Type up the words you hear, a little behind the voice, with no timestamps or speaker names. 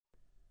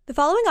The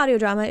following audio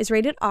drama is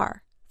rated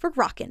R for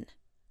Rockin'.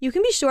 You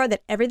can be sure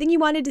that everything you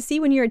wanted to see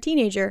when you're a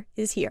teenager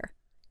is here.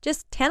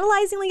 Just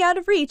tantalizingly out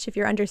of reach if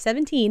you're under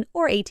 17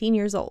 or 18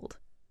 years old.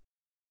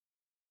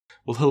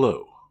 Well,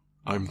 hello.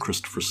 I'm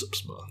Christopher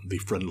Sipsma, the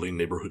friendly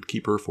neighborhood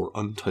keeper for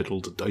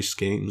Untitled Dice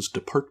Games'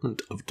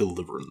 Department of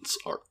Deliverance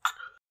arc.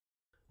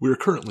 We are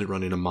currently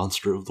running a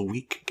Monster of the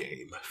Week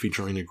game,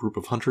 featuring a group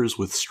of hunters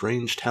with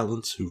strange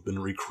talents who've been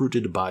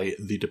recruited by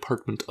the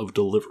Department of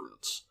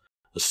Deliverance,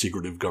 a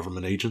secretive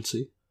government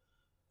agency,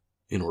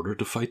 in order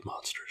to fight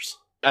monsters.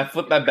 I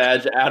flipped my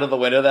badge out of the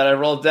window that I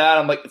rolled down.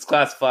 I'm like, it's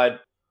classified.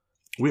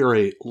 We are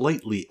a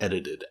lightly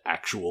edited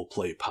actual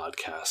play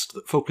podcast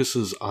that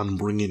focuses on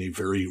bringing a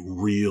very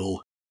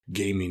real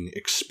gaming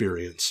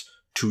experience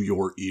to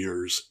your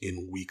ears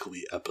in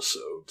weekly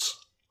episodes.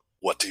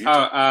 What do you do?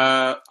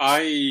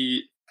 I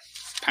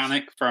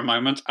panic for a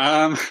moment.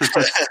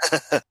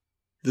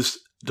 This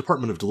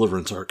Department of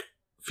Deliverance arc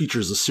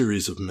features a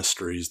series of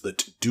mysteries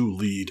that do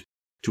lead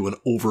to an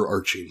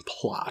overarching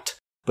plot,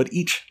 but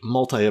each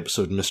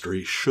multi-episode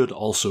mystery should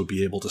also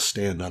be able to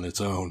stand on its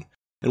own,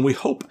 and we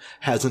hope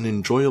has an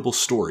enjoyable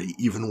story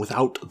even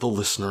without the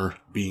listener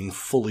being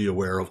fully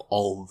aware of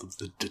all of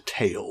the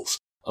details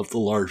of the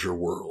larger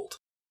world.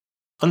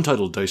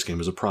 Untitled Dice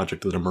Game is a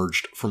project that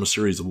emerged from a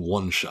series of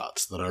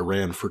one-shots that I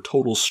ran for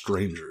total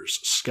strangers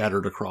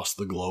scattered across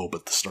the globe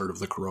at the start of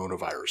the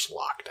coronavirus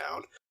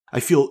lockdown. I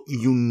feel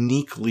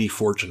uniquely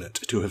fortunate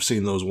to have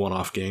seen those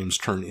one-off games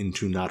turn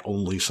into not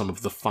only some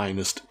of the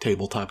finest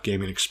tabletop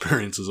gaming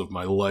experiences of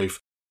my life,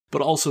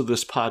 but also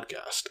this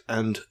podcast,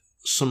 and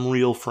some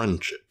real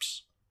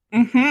friendships.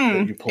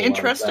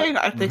 Interesting.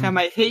 I think I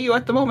might hate you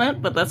at the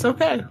moment, but that's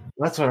okay.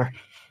 That's all right.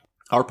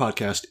 Our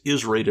podcast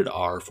is rated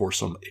R for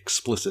some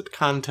explicit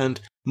content,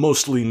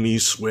 mostly me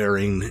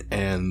swearing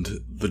and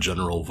the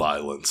general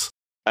violence.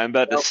 I'm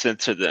about to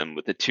censor them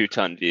with a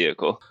 2-ton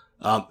vehicle.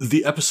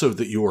 The episode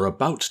that you are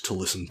about to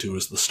listen to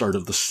is the start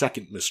of the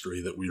second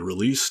mystery that we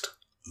released,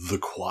 The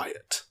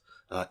Quiet.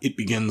 It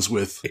begins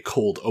with a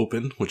cold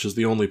open, which is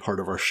the only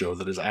part of our show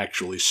that is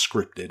actually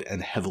scripted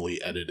and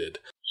heavily edited.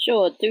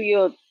 Sure, do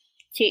your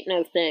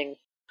techno thing.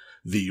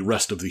 The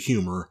rest of the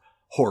humor,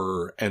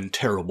 horror, and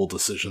terrible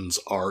decisions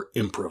are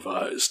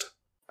improvised.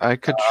 I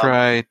could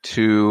try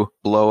to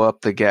blow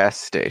up the gas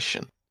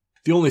station.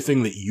 The only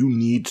thing that you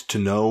need to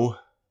know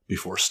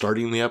before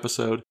starting the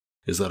episode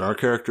is that our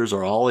characters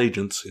are all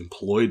agents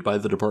employed by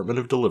the Department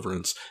of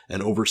Deliverance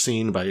and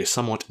overseen by a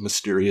somewhat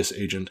mysterious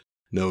agent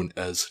known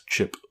as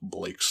Chip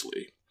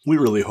Blakesley. We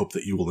really hope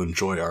that you will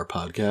enjoy our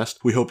podcast.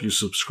 We hope you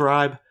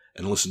subscribe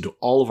and listen to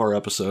all of our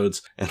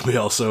episodes, and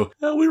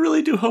we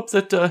really do hope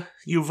that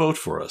you vote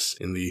for us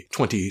in the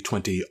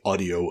 2020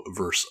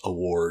 Audioverse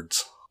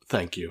Awards.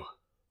 Thank you.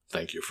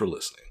 Thank you for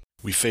listening.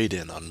 We fade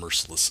in on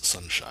merciless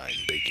sunshine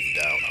baking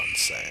down on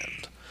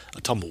sand. A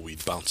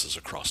tumbleweed bounces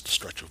across a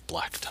stretch of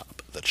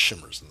blacktop that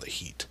shimmers in the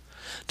heat.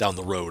 Down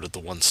the road at the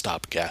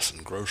one-stop gas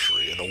and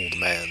grocery, an old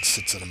man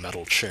sits in a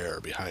metal chair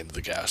behind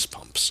the gas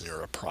pumps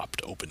near a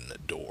propped open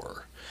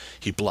door.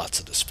 He blots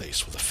at his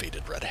face with a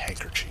faded red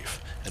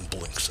handkerchief and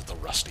blinks at the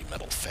rusty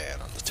metal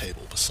fan on the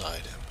table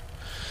beside him.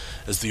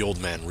 As the old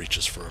man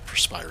reaches for a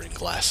perspiring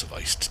glass of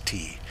iced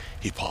tea,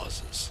 he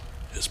pauses,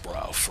 his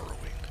brow furrowing.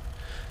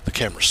 The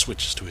camera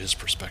switches to his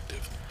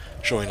perspective,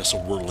 showing us a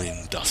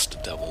whirling dust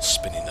devil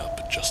spinning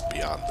up just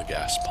beyond the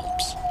gas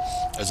pumps.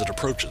 As it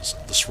approaches,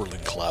 the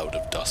swirling cloud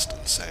of dust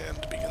and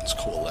sand begins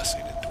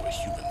coalescing into a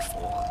human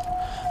form,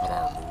 an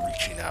arm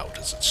reaching out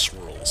as it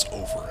swirls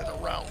over and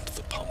around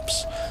the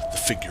pumps, the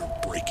figure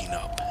breaking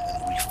up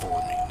and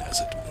reforming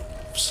as it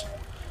moves.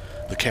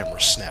 The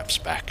camera snaps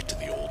back to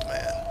the old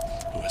man,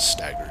 who has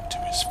staggered to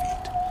his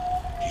feet.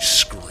 He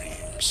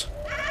screams,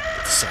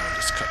 but the sound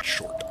is cut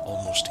short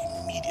almost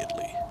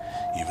immediately,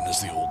 even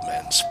as the old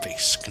man's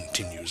face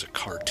continues a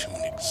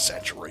cartoon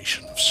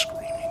exaggeration of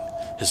screaming,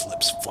 his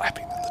lips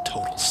flapping in the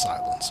total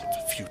silence of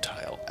a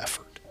futile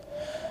effort.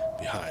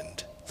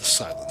 Behind the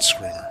silent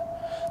screamer,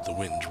 the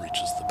wind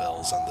reaches the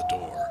bells on the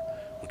door,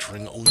 which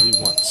ring only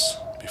once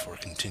before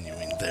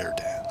continuing their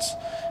dance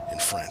in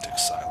frantic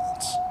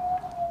silence.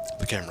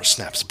 The camera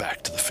snaps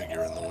back to the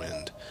figure in the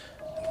wind,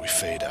 and we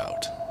fade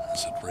out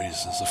as it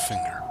raises a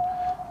finger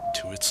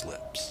to its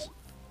lips.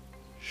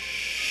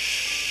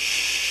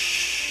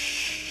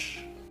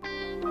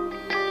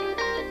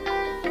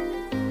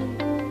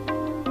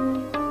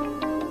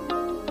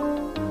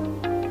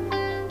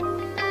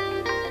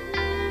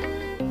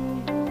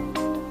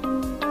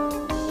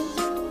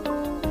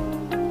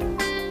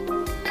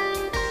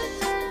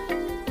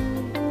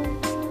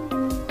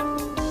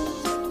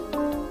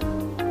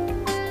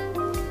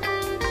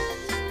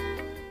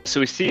 So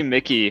we see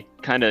Mickey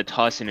kind of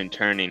tossing and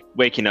turning,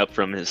 waking up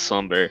from his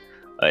slumber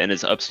in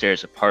his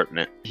upstairs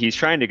apartment. He's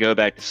trying to go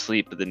back to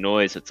sleep, but the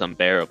noise is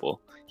unbearable.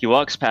 He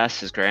walks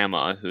past his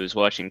grandma, who is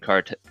watching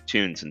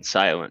cartoons in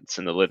silence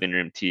in the living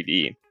room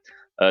TV.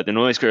 The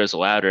noise grows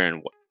louder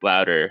and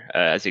louder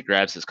as he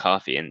grabs his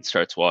coffee and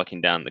starts walking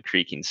down the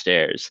creaking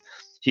stairs.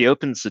 He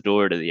opens the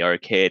door to the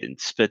arcade and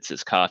spits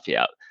his coffee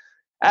out.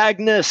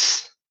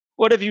 "Agnes,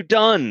 what have you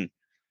done?"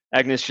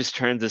 Agnes just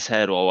turns his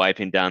head while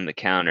wiping down the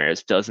counter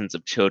as dozens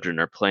of children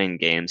are playing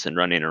games and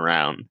running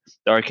around.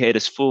 The arcade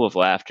is full of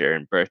laughter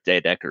and birthday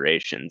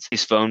decorations.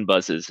 His phone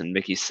buzzes and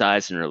Mickey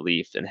sighs in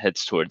relief and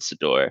heads towards the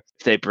door.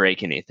 If they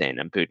break anything,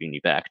 I'm booting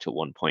you back to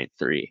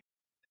 1.3.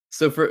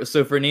 So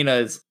for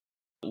Nina's,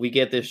 we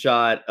get this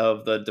shot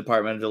of the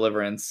Department of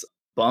Deliverance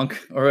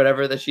bunk or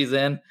whatever that she's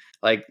in.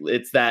 Like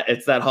it's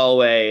that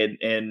hallway,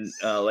 and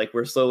like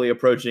we're slowly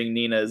approaching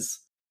Nina's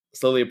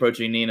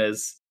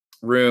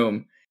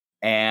room,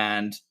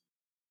 and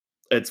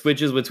it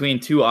switches between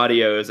two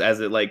audios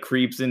as it like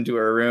creeps into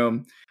her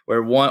room,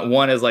 where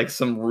one is like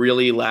some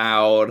really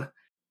loud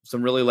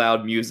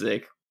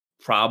music,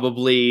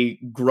 probably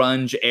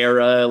grunge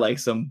era, like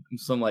some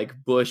like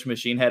Bush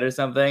Machine Head or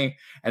something,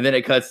 and then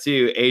it cuts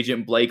to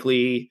Agent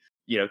Blakely,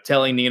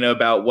 telling Nina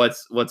about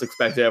what's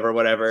expected of her,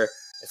 whatever.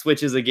 It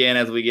switches again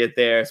as we get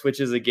there,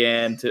 switches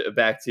again to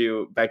back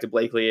to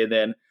Blakely, and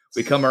then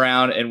we come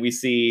around and we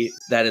see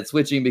that it's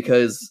switching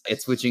because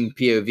it's switching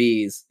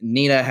POVs.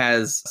 Nina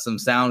has some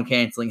sound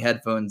canceling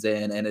headphones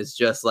in and is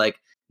just like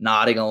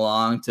nodding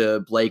along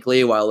to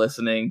Blakely while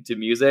listening to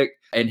music.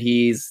 And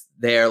he's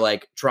there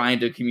like trying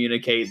to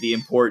communicate the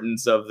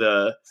importance of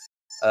the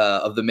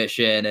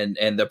mission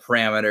and the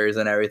parameters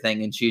and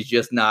everything. And she's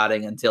just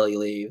nodding until he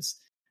leaves,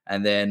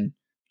 and then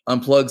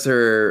unplugs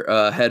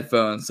her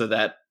headphones so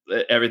that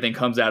everything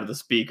comes out of the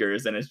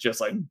speakers, and it's just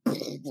like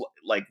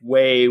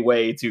way,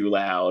 way too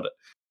loud.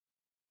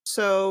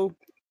 So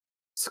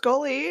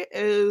Scully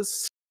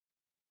is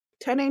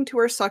tending to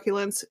her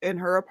succulents in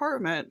her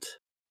apartment.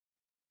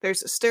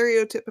 There's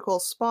stereotypical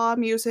spa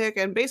music,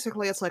 and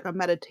basically it's like a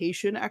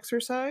meditation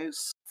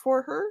exercise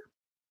for her.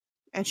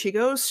 And she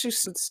goes to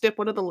snip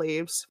one of the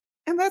leaves,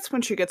 and that's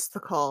when she gets the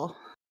call.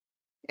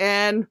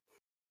 And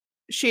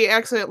she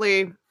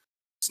accidentally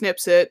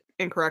snips it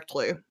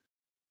incorrectly.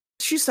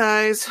 She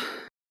sighs,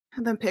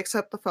 and then picks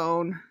up the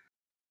phone.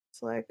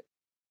 It's like,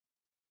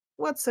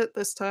 what's it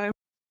this time?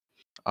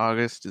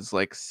 August is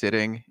like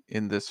sitting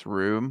in this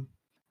room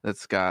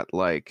that's got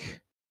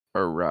like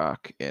a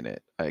rock in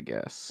it, I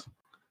guess.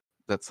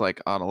 That's like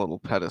on a little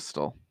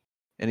pedestal.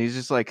 And he's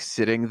just like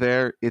sitting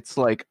there. It's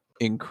like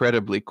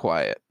incredibly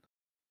quiet.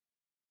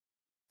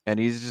 And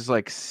he's just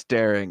like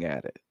staring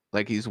at it,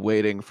 like he's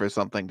waiting for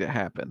something to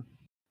happen.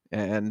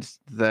 And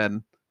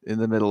then in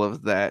the middle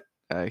of that,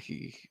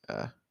 he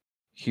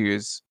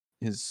hears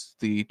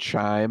the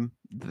chime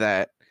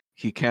that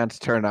he can't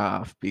turn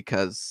off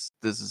because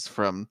this is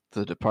from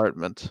the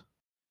department,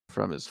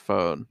 from his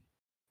phone.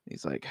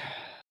 He's like,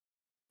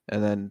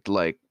 and then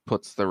like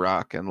puts the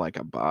rock in like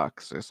a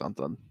box or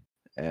something,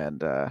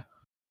 and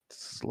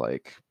it's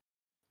like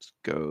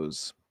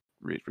goes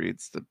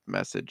reads the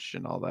message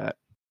and all that.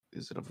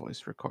 Is it a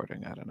voice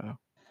recording? I don't know.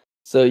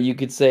 So you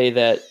could say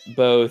that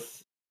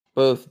both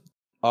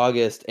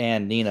August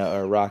and Nina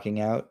are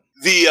rocking out.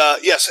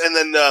 Yes, and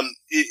then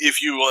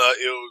if you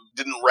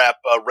didn't wrap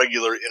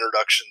regular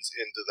introductions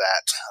into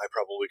that, I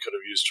probably could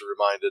have used to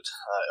reminded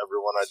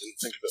everyone. I didn't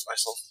think of it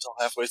myself until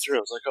halfway through. I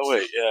was like, oh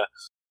wait,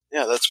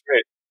 yeah, that's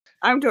great.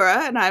 I'm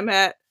Dora, and I'm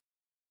at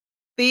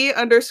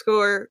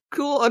 _cool_Dora.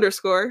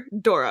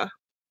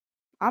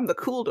 I'm the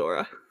cool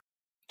Dora.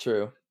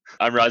 True.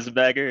 I'm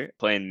Rosenbagger,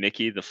 playing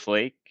Mickey the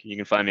Flake. You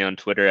can find me on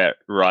Twitter at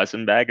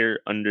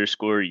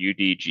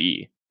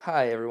Rosenbagger_UDG.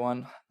 Hi,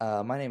 everyone.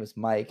 My name is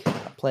Mike.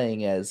 I'm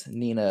playing as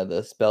Nina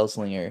the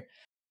Spellslinger.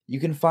 You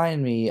can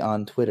find me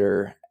on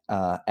Twitter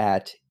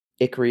at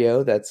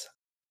Icrio. That's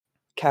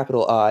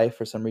capital I,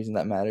 for some reason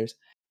that matters.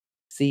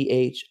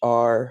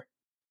 CHR.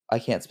 I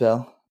can't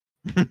spell.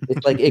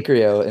 It's like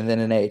Icrio and then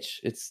an H.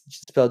 It's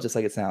spelled just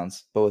like it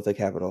sounds, but with a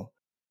capital.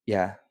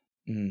 Yeah.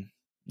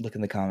 Look in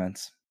the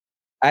comments.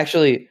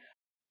 Actually,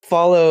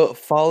 follow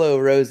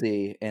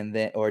Rosie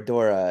or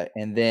Dora,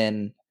 and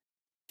then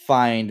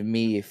find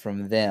me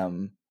from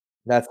them.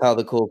 That's how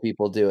the cool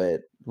people do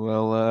it.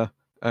 Well,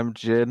 I'm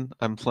Jin.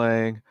 I'm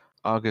playing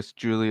August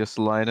Julius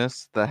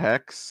Linus, the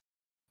Hex.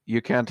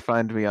 You can't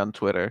find me on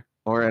Twitter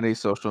or any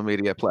social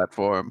media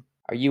platform.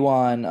 Are you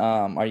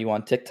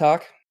on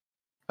TikTok?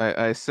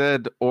 I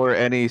said or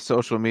any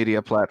social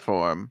media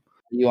platform.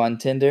 Are you on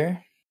Tinder?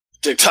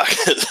 TikTok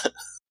is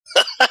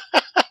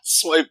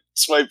swipe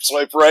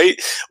right,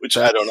 which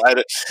I don't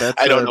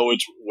know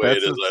which way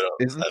it is.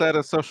 Isn't that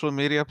a social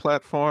media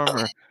platform,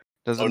 or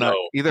does it not?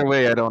 No. Either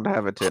way, I don't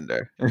have a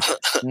Tinder. All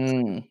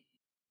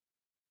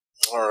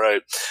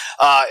right,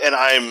 and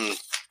I'm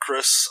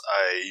Chris.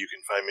 You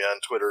can find me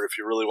on Twitter if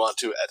you really want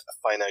to at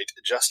Finite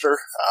Jester.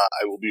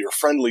 I will be your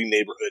friendly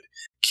neighborhood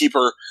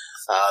keeper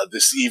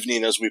this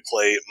evening as we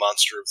play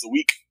Monster of the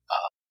Week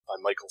by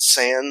Michael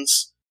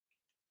Sands.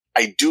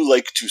 I do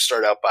like to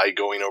start out by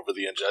going over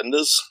the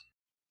agendas.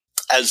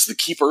 As the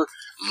keeper,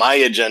 my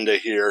agenda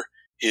here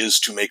is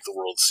to make the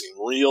world seem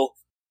real,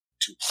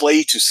 to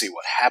play to see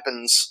what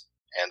happens,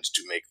 and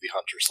to make the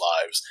hunters'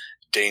 lives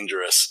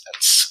dangerous and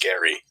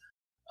scary.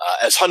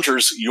 As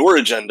hunters, your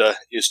agenda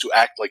is to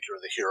act like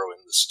you're the hero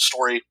in this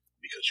story,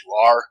 because you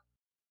are,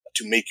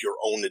 to make your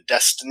own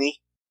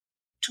destiny,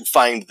 to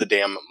find the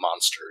damn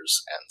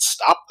monsters and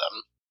stop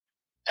them,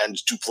 and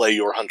to play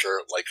your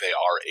hunter like they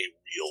are a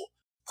real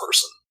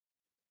person,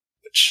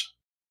 which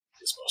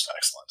is most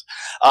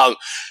excellent.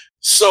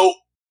 So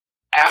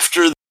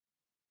after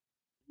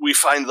we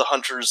find the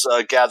hunters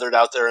gathered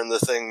out there in the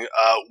thing,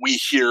 we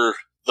hear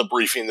the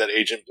briefing that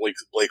Agent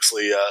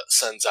Blakesley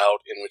sends out,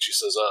 in which he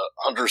says,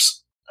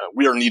 hunters,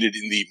 we are needed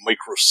in the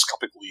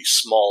microscopically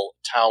small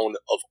town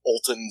of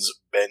Alton's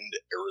Bend,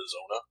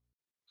 Arizona.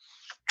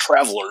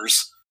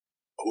 Travelers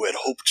who had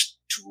hoped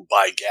to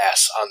buy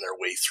gas on their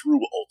way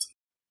through Alton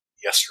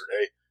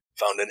yesterday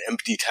found an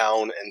empty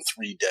town and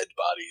 3 dead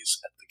bodies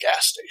at the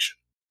gas station.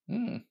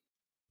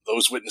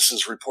 Those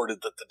witnesses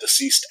reported that the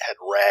deceased had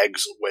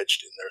rags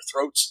wedged in their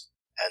throats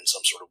and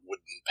some sort of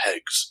wooden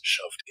pegs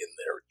shoved in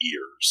their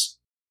ears.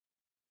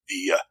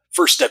 The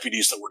first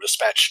deputies that were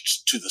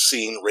dispatched to the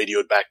scene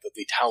radioed back that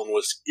the town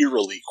was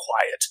eerily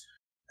quiet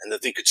and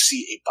that they could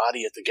see a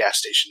body at the gas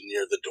station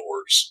near the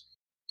doors.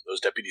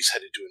 Those deputies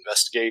headed to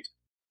investigate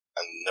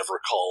and never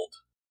called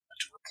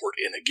to report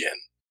in again.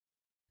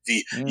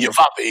 The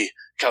Yavapai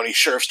County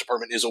Sheriff's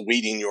Department is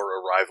awaiting your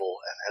arrival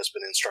and has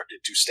been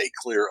instructed to stay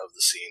clear of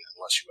the scene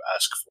unless you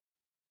ask for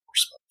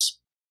reinforcements.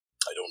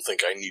 I don't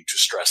think I need to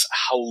stress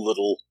how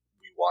little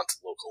we want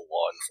local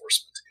law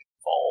enforcement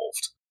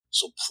involved,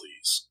 so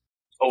please,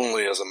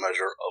 only as a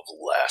measure of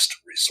last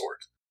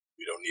resort.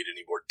 We don't need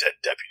any more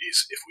dead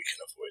deputies if we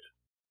can avoid it.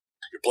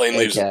 Your plane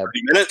leaves in 30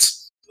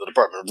 minutes. The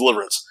Department of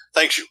Deliverance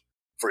thanks you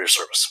for your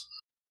service.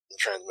 The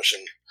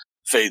transmission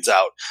fades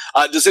out.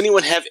 Does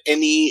anyone have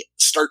any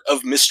start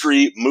of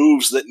mystery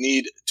moves that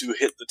need to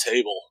hit the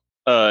table?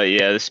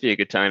 Yeah, this would be a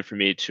good time for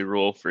me to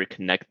roll for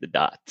connect the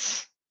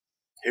dots.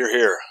 Hear,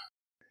 hear.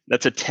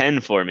 That's a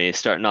 10 for me,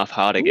 starting off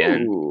hot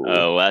again. Ooh.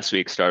 Last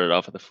week started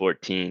off with a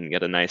 14,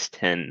 got a nice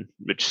 10,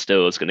 which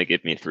still is going to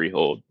give me 3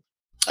 hold.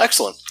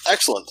 Excellent,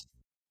 excellent.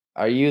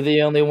 Are you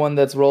the only one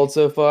that's rolled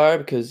so far?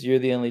 Because you're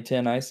the only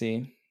 10 I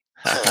see.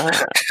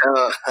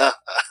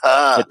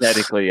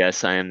 Hypothetically,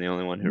 yes, I am the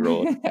only one who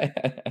rolled.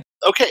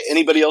 Okay,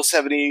 anybody else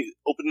have any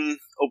open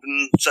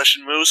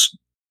session moves?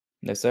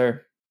 No,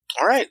 sir.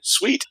 All right,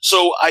 sweet.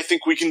 So I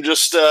think we can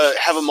just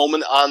have a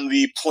moment on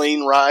the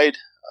plane ride.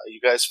 You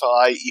guys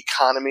fly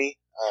economy,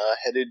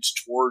 headed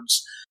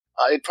towards,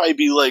 it'd probably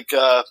be like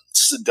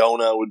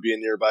Sedona would be a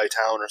nearby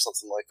town or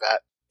something like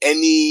that.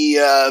 Any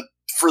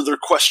further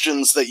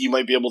questions that you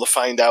might be able to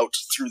find out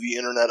through the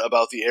internet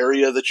about the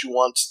area that you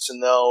want to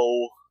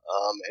know?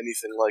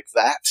 Anything like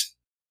that?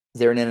 Is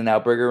there an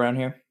In-N-Out burger around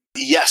here?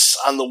 Yes,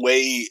 on the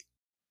way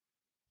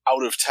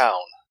out of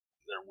town,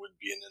 there would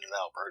be an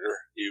In-N-Out burger.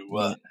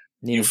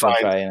 You find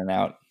try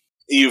In-N-Out.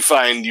 You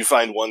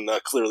find one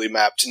clearly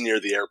mapped near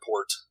the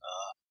airport.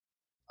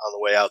 On the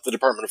way out, the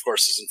department, of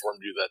course, has informed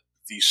you that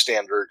the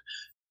standard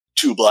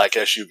 2 black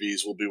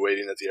SUVs will be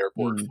waiting at the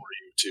airport for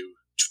you to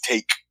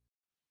take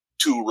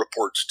to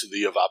report to the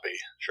Yavapai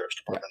Sheriff's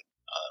Department.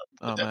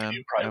 The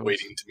deputy probably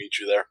waiting to meet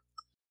you there.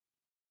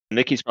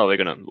 Mickey's probably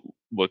going to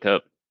look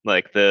up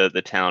like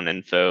the town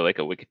info, like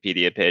a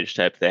Wikipedia page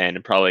type thing,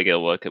 and probably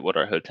go look at what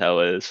our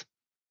hotel is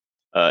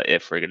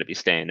if we're going to be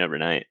staying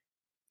overnight.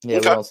 Yeah,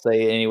 we don't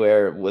stay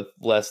anywhere with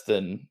less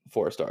than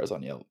 4 stars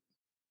on Yelp.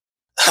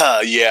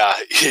 Yeah,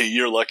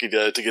 you're lucky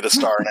to get a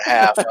star and a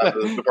half on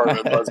the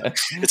department budget.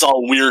 It's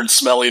all weird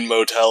smelling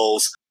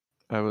motels.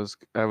 I was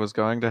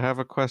going to have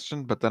a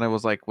question, but then I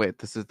was like, wait,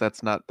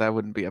 that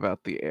wouldn't be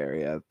about the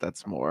area.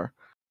 That's more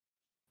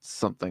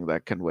something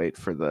that can wait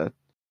for the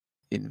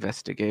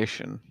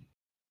investigation.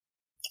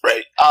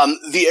 Right.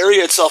 The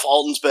area itself,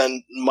 Alton's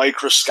been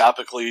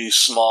microscopically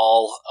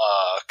small.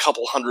 A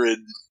couple hundred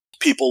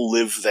people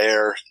live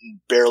there,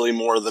 barely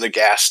more than a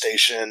gas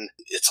station.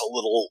 It's a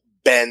little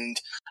bend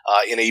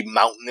in a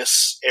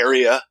mountainous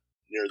area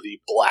near the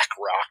Black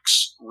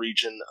Rocks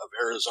region of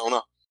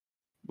Arizona.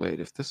 Wait,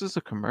 if this is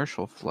a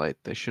commercial flight,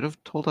 they should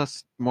have told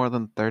us more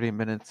than 30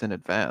 minutes in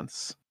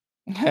advance.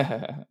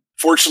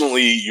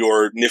 Fortunately,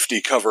 your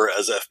nifty cover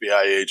as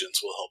FBI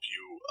agents will help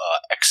you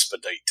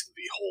expedite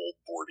the whole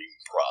boarding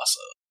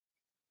process.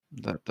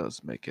 That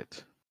does make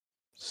it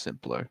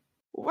simpler.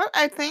 What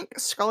I think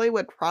Scully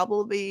would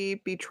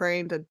probably be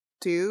trained to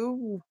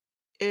do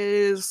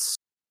is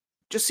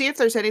just see if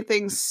there's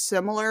anything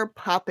similar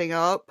popping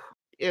up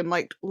in,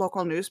 like,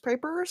 local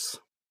newspapers.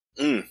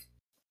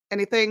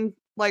 Anything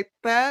like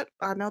that?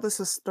 I know this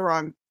is the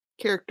wrong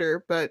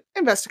character, but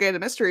Investigate a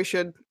Mystery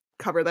should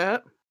cover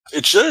that.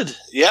 It should,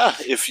 yeah,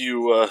 if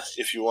you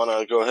want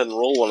to go ahead and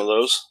roll one of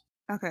those.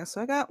 Okay,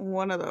 so I got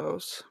one of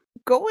those.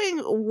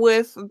 Going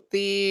with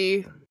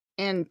the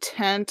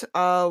intent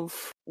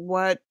of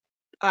what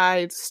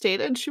I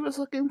stated she was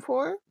looking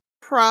for,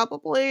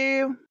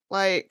 probably,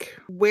 like,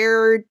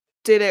 where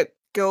did it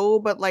go,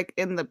 but, like,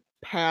 in the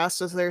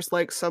past, is there's,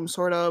 like, some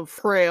sort of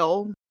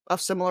trail of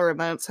similar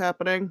events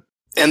happening?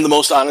 And the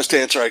most honest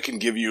answer I can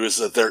give you is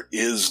that there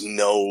is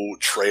no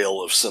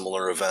trail of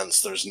similar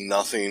events. There's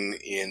nothing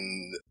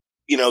in,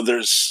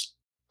 there's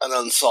an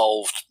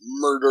unsolved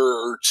murder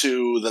or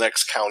two the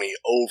next county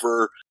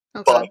over,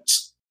 Okay. but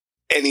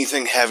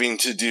anything having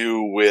to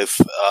do with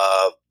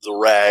the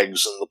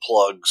rags and the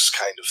plugs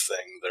kind of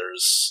thing.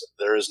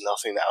 There is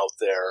nothing out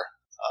there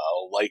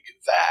like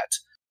that.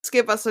 Let's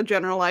give us a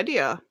general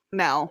idea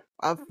now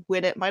of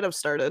when it might have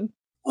started.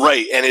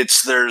 Right, and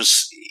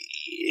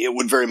it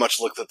would very much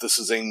look that this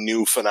is a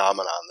new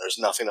phenomenon. There's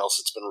nothing else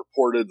that's been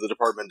reported. The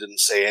department didn't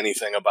say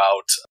anything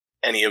about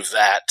any of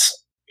that.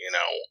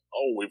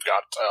 We've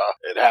got,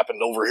 it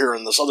happened over here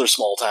in this other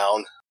small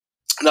town.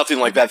 Nothing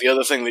like that. The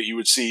other thing that you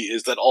would see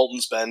is that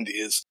Alton's Bend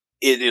is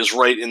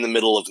right in the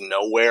middle of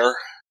nowhere.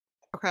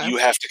 Okay. You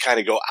have to kind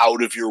of go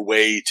out of your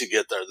way to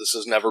get there. This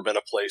has never been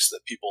a place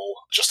that people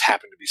just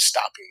happen to be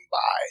stopping by.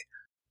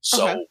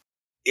 So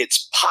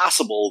it's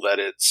possible that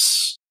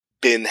it's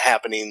been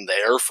happening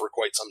there for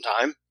quite some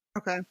time.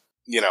 Okay.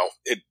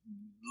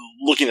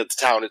 Looking at the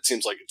town, it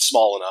seems like it's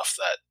small enough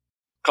that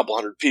a couple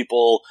hundred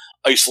people,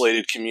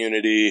 isolated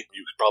community,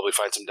 you could probably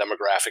find some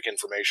demographic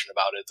information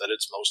about it, that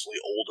it's mostly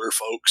older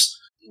folks,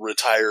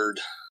 retired.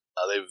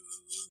 They've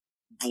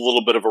a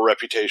little bit of a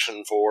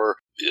reputation for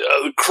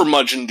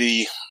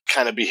curmudgeon-y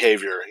kind of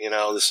behavior.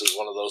 This is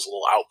one of those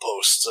little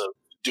outposts of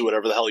do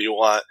whatever the hell you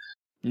want.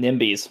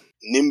 NIMBYs.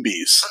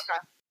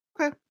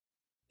 Okay.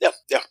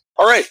 Yeah.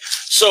 All right.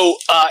 So,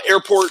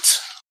 airport,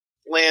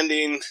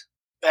 landing,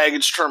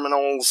 baggage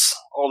terminals,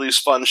 all these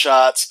fun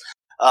shots.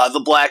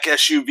 The black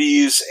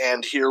SUVs,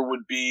 and here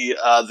would be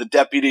the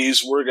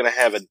deputies. We're going to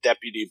have a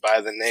deputy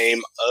by the name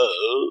of...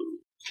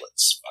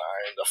 Let's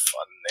find a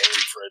fun name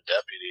for a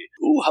deputy.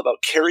 Ooh, how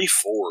about Carrie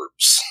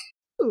Forbes?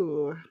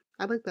 Ooh,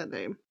 I like that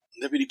name.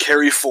 Deputy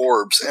Carrie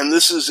Forbes. And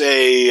this is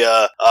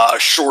a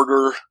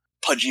shorter,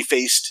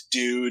 pudgy-faced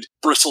dude,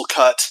 bristle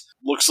cut,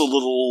 looks a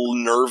little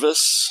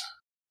nervous,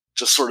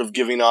 just sort of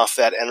giving off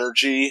that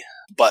energy,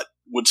 but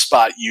would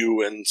spot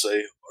you and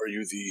say, "Are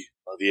you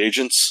the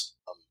agents?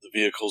 The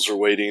vehicles are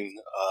waiting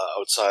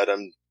outside.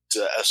 I'm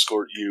to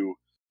escort you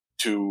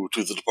to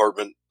the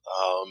department.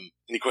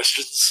 Any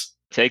questions?"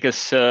 Take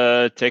us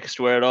to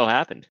where it all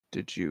happened.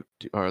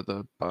 Are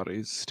the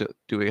bodies still?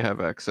 Do we have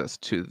access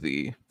to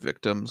the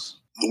victims?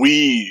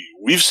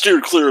 We've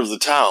steered clear of the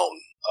town.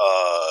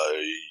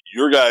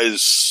 Your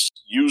guys,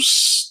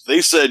 they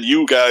said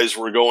you guys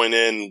were going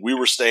in. We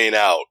were staying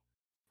out.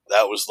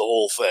 That was the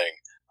whole thing.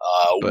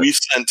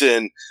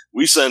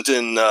 We sent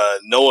in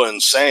Noah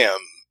and Sam,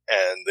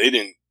 and they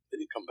didn't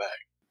come back.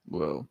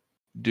 Well,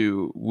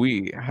 do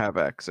we have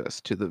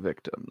access to the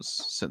victims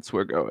since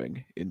we're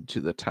going into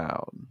the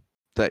town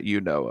that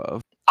you know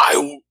of?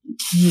 I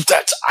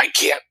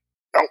can't.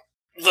 No,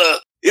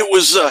 it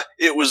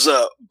was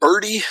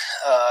Bertie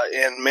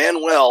and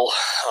Manuel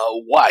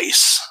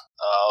Weiss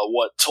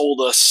what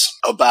told us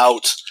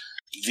about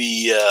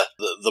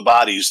the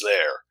bodies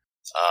there,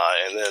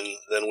 and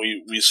then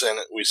we sent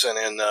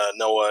in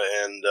Noah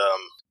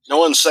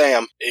and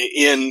Sam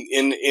in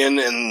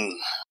and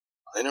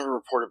they never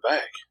reported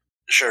back.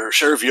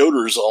 Sheriff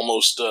Yoder's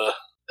almost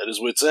at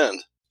his wit's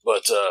end,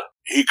 but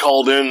he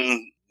called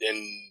in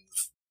and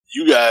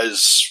you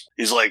guys,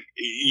 he's like,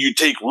 you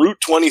take Route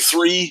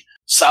 23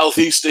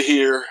 southeast of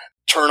here,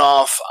 turn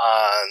off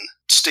on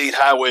State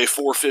Highway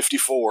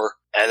 454,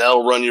 and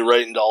that'll run you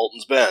right into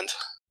Alton's Bend.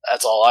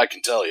 That's all I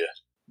can tell you.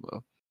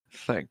 Well,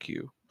 thank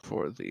you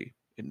for the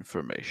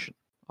information.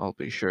 I'll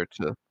be sure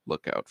to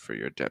look out for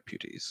your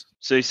deputies.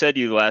 So you said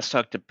you last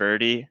talked to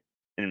Bertie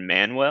and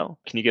Manuel.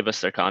 Can you give us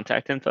their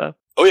contact info?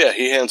 Oh yeah,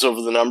 he hands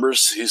over the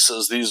numbers. He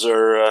says these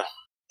are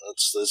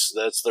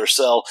that's their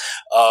cell.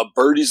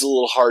 Bertie's a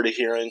little hard of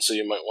hearing, so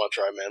you might want to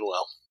try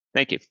Manuel.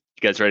 Thank you.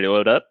 You guys ready to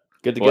load up?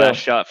 Good to go. Last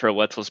shot for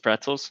Wetzel's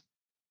Pretzels.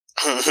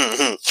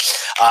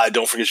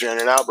 Don't forget your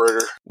In-N-Out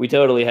burger. We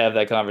totally have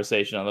that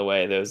conversation on the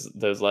way.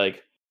 Those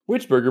like,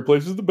 which burger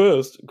place is the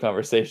best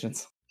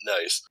conversations.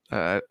 Nice.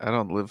 I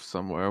don't live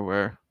somewhere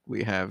where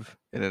we have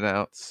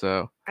In-N-Out,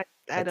 so I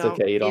That's don't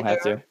okay. You don't have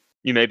either. to.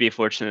 You may be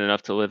fortunate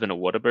enough to live in a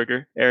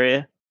Whataburger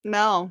area.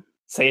 No.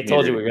 Say I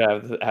told you we were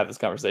going to have this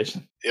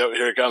conversation. Yep,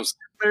 here it comes.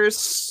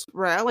 There's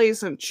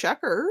Rallies and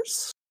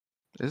Checkers.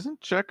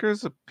 Isn't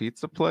Checkers a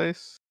pizza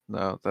place?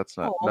 No, that's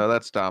not. Oh. No,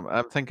 that's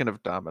I'm thinking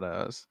of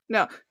Domino's.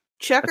 No. I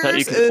Checkers thought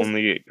you could is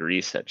only get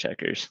grease at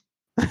Checkers.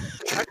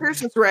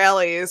 Checkers is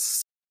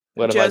Rallies.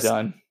 What Just- have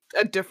I done?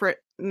 A different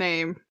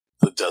name.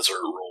 The desert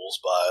rolls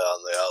by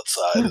on the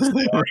outside as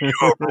they argue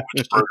over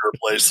which burger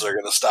place they're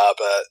going to stop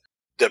at.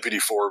 Deputy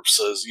Forbes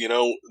says,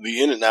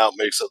 the In-N-Out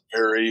makes a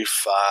very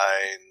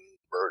fine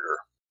burger.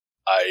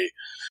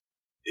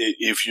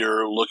 If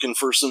you're looking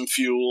for some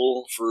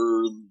fuel for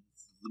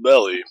the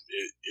belly,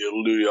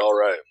 it'll do you all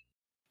right.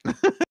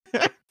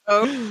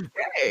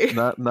 Okay.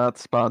 Not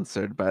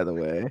sponsored, by the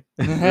way.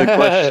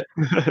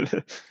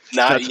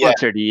 Not yet.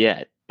 Sponsored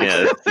yet. Yeah,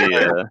 that's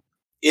the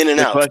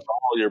In-N-Out question- for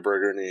all your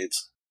burger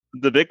needs.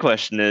 the big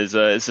question is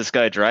this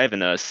guy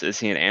driving us? Is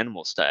he an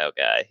animal style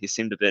guy? He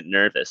seemed a bit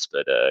nervous,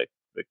 but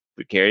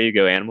would Carrie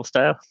go animal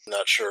style?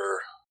 Not sure.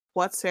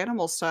 What's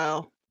animal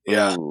style?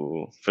 Yeah.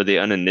 Ooh, for the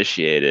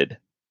uninitiated,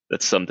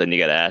 that's something you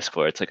got to ask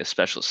for. It's like a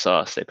special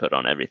sauce they put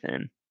on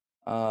everything.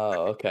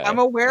 Oh, okay. I'm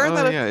aware Oh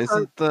that yeah, it's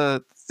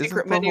a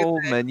secret isn't the menu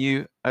whole thing.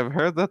 menu? I've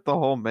heard that the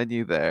whole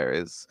menu there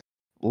is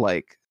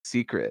like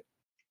secret.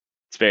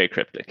 It's very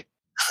cryptic.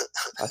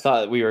 I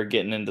thought we were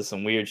getting into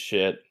some weird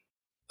shit.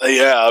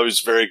 Yeah, I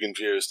was very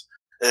confused.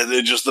 And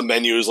then just the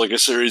menu is like a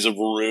series of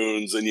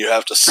runes, and you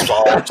have to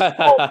solve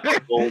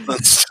puzzles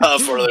and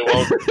stuff, or they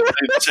won't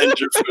send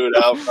your food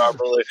out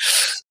properly.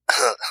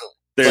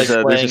 There's like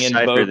a playing cipher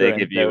Invoker they and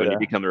give you when you Dota.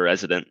 become a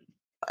resident.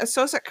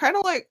 So is it kind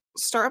of like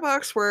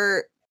Starbucks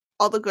where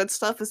all the good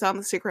stuff is on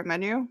the secret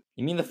menu?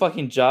 You mean the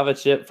fucking Java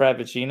chip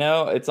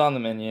Frappuccino? It's on the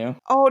menu.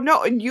 Oh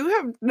no, you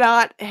have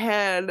not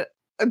had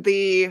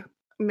the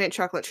mint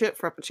chocolate chip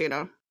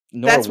frappuccino.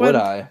 Nor That's would when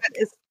I. that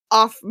is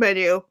off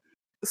menu.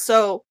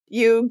 So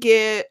you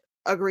get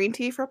a green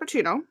tea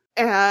frappuccino,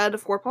 add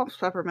 4 pumps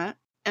peppermint,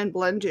 and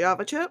blend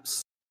Java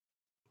chips.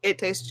 It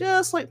tastes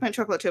just like mint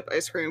chocolate chip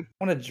ice cream.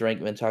 I want to drink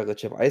mint chocolate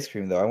chip ice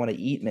cream, though. I want to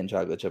eat mint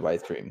chocolate chip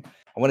ice cream.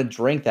 I want to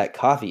drink that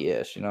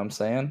coffee-ish. You know what I'm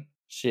saying?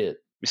 Shit.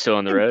 You still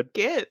on the road?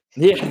 Get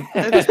Yeah.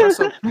 an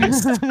espresso,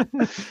 please.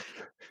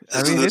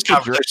 I mean, This it's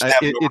conversation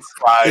happened over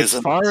fries it's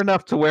and- far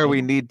enough to where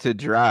we need to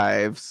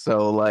drive,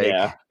 so like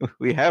Yeah.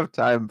 we have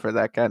time for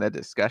that kind of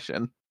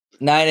discussion.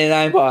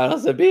 99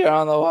 bottles of beer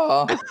on the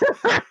wall.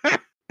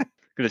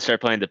 Gonna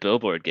start playing the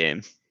Billboard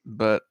game.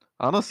 But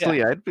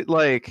honestly, I'd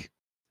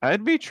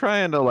be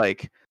trying to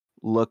like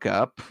look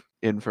up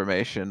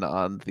information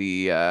on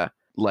the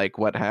like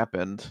what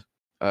happened.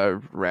 A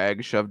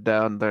rag shoved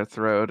down their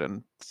throat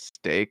and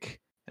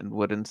stake and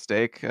wooden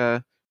stake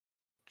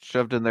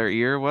shoved in their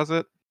ear, was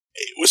it?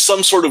 It was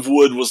some sort of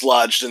wood was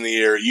lodged in the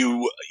ear.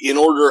 In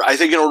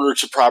order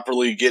to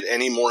properly get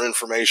any more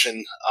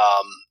information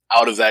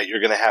out of that, you're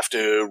going to have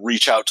to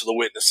reach out to the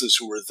witnesses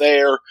who were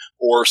there,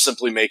 or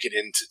simply make it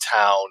into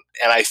town.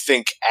 And I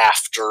think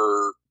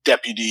after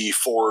Deputy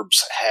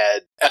Forbes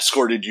had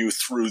escorted you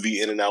through the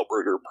In-N-Out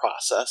Burger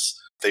process,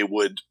 they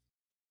would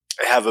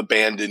have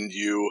abandoned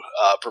you,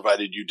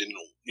 provided you didn't,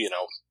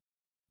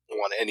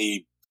 want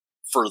any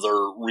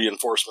further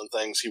reinforcement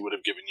things. He would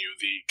have given you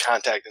the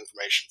contact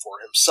information for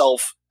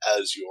himself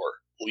as your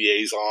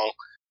liaison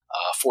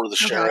for the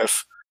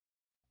sheriff,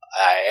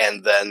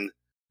 and then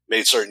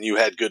made certain you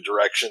had good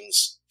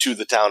directions to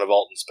the town of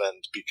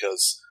Altonspend,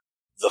 because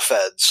the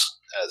feds,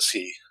 as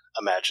he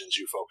imagines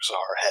you folks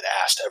are, had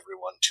asked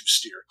everyone to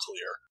steer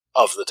clear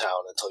of the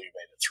town until you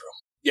made it through.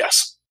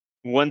 Yes.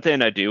 One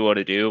thing I do want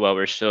to do while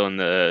we're still in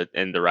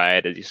the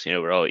riot is,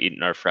 we're all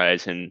eating our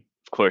fries, and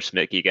of course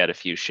Mickey got a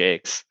few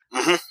shakes.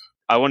 Mm-hmm.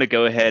 I want to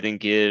go ahead and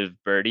give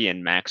Birdie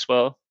and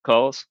Maxwell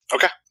calls.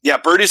 Okay. Yeah,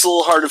 Birdie's a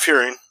little hard of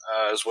hearing,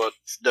 is what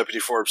Deputy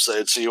Forbes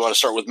said. So you want to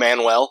start with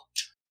Manuel?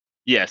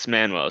 Yes,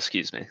 Manuel,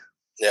 excuse me.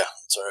 Yeah,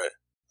 it's all right.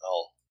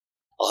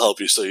 I'll help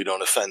you so you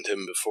don't offend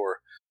him before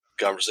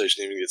the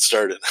conversation even gets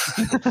started.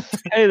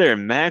 Hey there,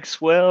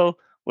 Maxwell.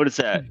 What is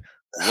that?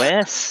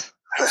 Wes?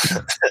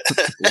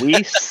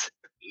 Weiss?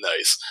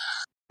 Nice.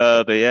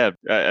 But yeah,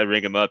 I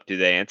ring them up. Do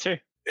they answer?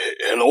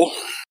 Hello?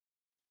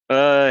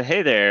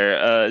 Hey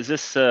there. Is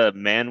this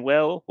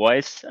Manuel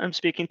Weiss I'm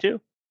speaking to?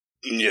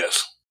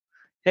 Yes.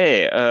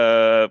 Hey,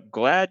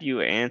 glad you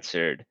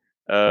answered.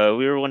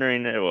 We were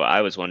wondering, well,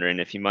 I was wondering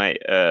if you might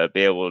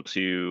be able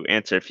to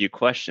answer a few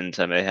questions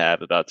I may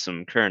have about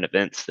some current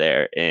events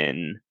there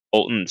in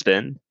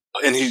Oltonsbend.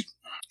 And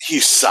he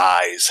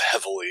sighs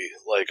heavily,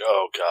 like,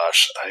 oh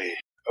gosh, I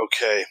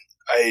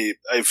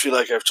feel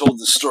like I've told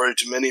this story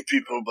to many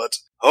people, but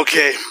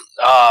okay.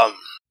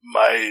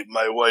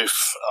 My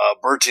wife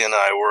Bertie and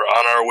I were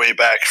on our way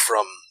back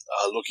from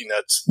looking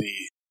at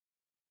the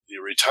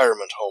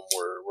retirement home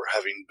we're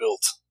having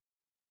built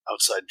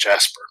outside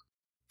Jasper.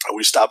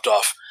 We stopped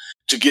off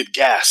to get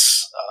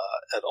gas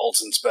at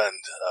Alton's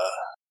Bend,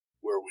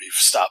 where we've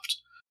stopped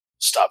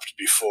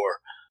before.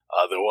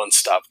 The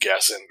one-stop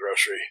gas and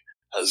grocery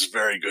has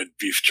very good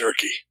beef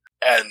jerky,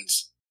 and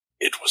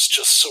it was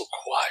just so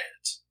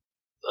quiet.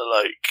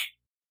 Like,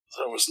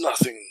 there was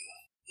nothing,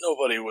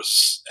 nobody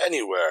was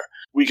anywhere.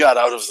 We got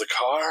out of the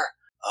car,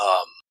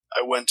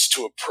 I went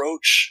to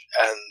approach,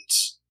 and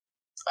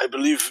I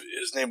believe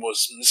his name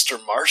was Mr.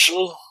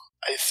 Marshall,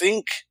 I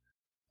think,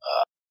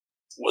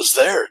 was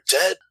there,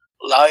 dead,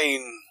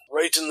 lying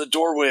right in the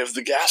doorway of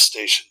the gas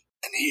station.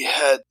 And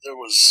there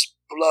was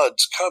blood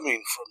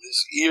coming from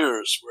his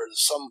ears where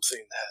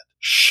something had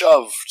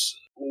shoved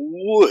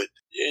wood.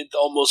 It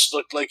almost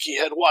looked like he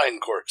had wine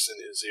corks in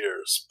his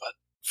ears, but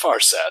far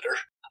sadder.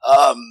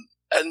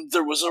 And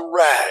there was a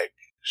rag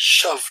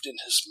shoved in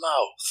his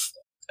mouth.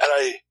 And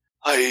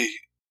I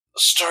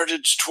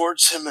started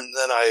towards him, and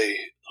then I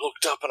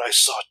looked up and I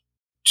saw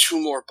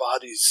 2 more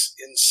bodies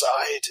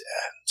inside,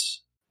 and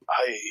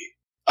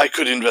I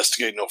could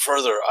investigate no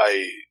further.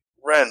 I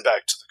ran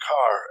back to the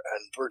car,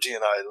 and Bertie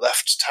and I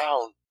left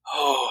town.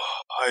 Oh,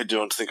 I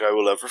don't think I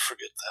will ever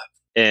forget that.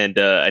 And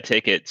I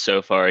take it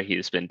so far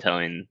he's been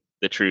telling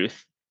the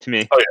truth to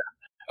me.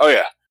 Oh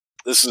yeah.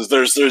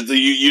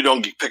 You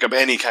don't pick up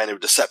any kind of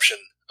deception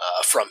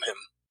from him.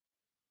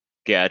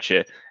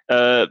 Gotcha.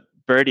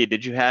 Birdie,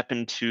 did you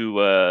happen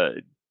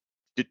to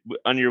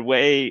on your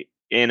way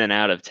in and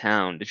out of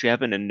town. Did you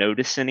happen to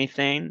notice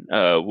anything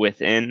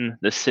within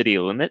the city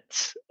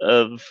limits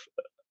of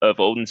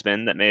Olden's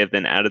Bend that may have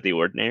been out of the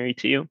ordinary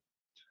to you?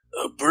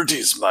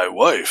 Bertie's my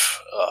wife,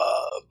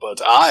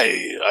 but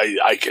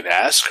I can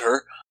ask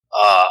her.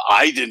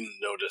 I didn't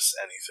notice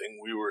anything.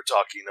 We were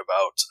talking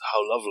about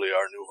how lovely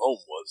our new home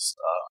was.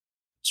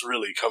 It's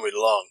really coming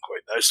along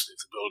quite nicely.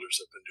 The builders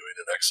have been doing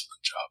an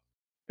excellent job.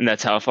 And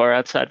that's how far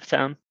outside of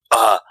town?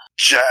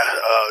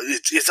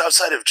 It's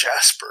outside of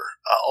Jasper.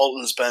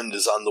 Alden's Bend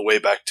is on the way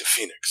back to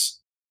Phoenix,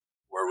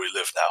 where we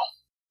live now.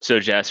 So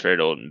Jasper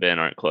and Olden Bend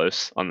aren't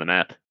close on the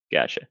map?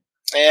 Gotcha.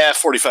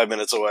 45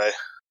 minutes away.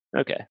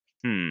 Okay.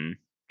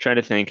 Trying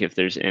to think if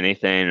there's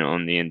anything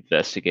on the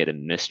investigative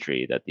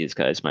mystery that these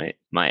guys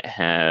might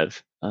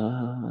have.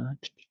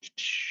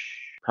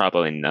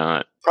 Probably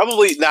not.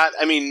 Probably not.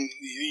 I mean,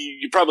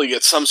 you probably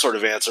get some sort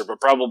of answer, but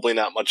probably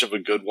not much of a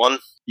good one.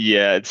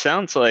 Yeah, it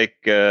sounds like,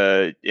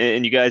 and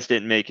you guys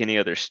didn't make any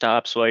other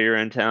stops while you were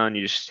in town?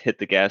 You just hit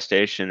the gas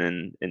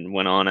station and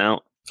went on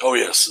out? Oh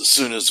yes, as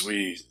soon as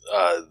we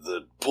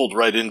pulled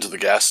right into the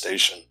gas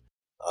station.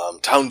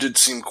 Town did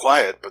seem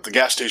quiet, but the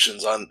gas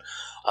station's on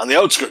the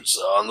outskirts,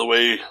 on the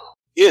way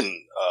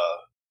in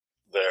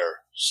there.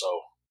 So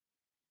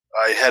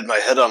I had my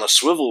head on a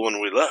swivel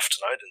when we left,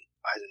 and I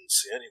didn't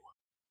see anyone.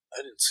 I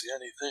didn't see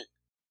anything.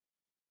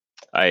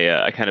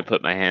 I kind of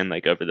put my hand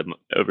like over the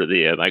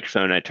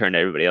microphone. I turned to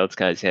everybody else.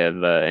 Guys,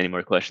 have any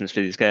more questions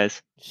for these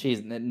guys?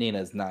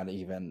 Nina's not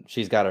even.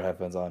 She's got her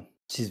headphones on.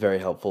 She's very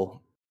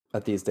helpful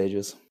at these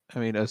stages. I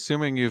mean,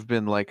 assuming you've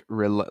been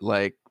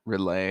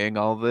relaying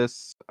all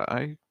this,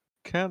 I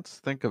can't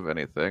think of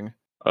anything.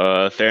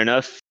 Fair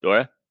enough,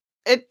 Dora.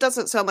 It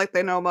doesn't sound like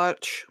they know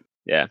much.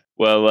 Yeah.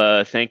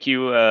 Well, thank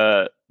you,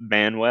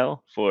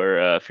 Manuel,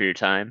 for your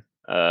time.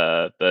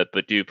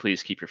 But do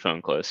please keep your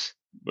phone close.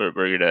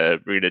 We're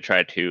gonna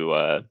try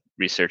to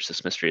research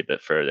this mystery a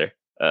bit further.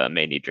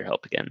 May need your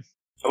help again.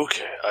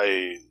 Okay,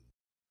 I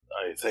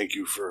thank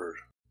you,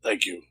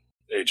 Agent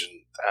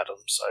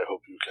Adams. I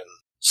hope you can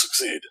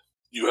succeed.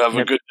 You have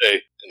a good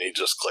day. And he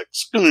just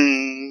clicks.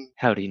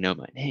 How do you know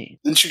my name?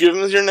 Didn't you give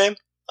him your name?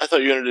 I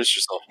thought you introduced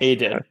yourself. He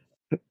did.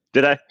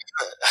 Did I?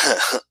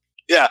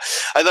 Yeah,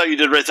 I thought you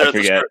did right there at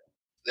the start.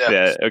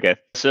 Yeah, okay.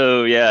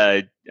 So,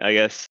 yeah, I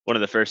guess one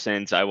of the first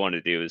things I want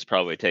to do is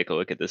probably take a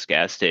look at this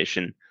gas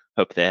station.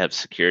 Hope they have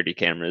security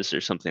cameras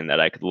or something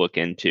that I could look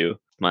into.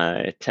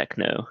 My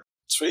techno.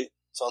 Sweet.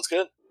 Sounds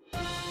good.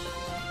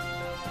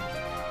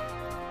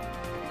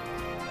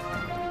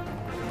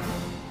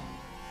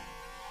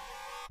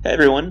 Hey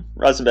everyone,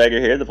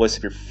 Rosenbagger here, the voice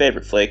of your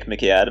favorite flake,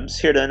 Mickey Adams,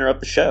 here to interrupt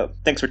the show.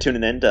 Thanks for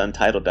tuning in to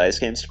Untitled Dice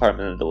Games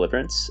Department of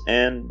Deliverance,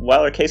 and while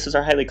our cases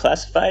are highly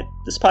classified,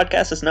 this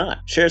podcast is not.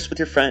 Share us with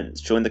your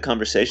friends, join the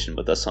conversation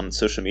with us on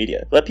social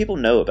media, let people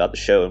know about the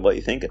show and what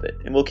you think of it,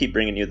 and we'll keep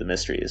bringing you the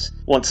mysteries.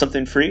 Want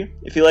something free?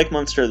 If you like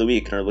Monster of the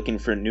Week and are looking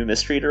for a new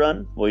mystery to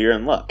run, well you're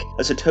in luck.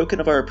 As a token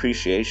of our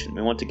appreciation,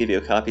 we want to give you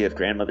a copy of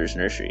Grandmother's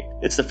Nursery.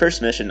 It's the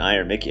first mission I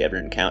or Mickey ever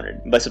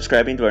encountered. By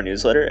subscribing to our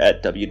newsletter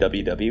at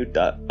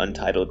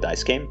www.untitled.com,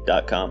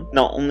 dicegame.com.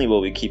 Not only will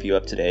we keep you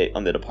up to date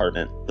on the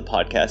department, the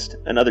podcast,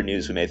 and other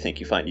news we may think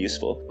you find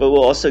useful, but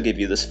we'll also give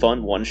you this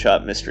fun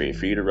one-shot mystery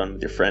for you to run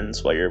with your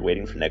friends while you're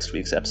waiting for next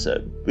week's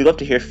episode. We love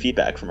to hear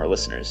feedback from our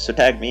listeners, so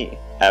tag me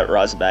at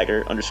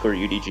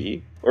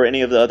Rosenbagger_UDG or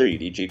any of the other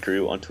UDG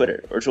crew on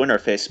Twitter, or join our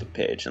Facebook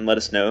page and let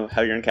us know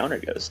how your encounter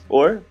goes.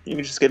 Or you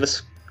can just give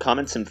us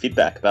comments and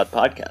feedback about the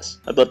podcast.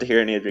 I'd love to hear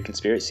any of your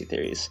conspiracy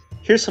theories.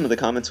 Here's some of the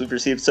comments we've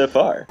received so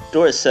far.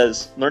 Doris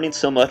says, learning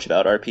so much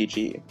about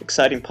RPG.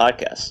 Exciting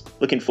podcast.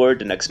 Looking forward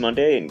to next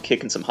Monday and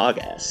kicking some hog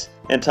ass.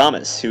 And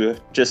Thomas, who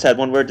just had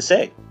one word to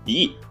say.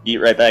 Yeet. Yeet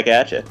right back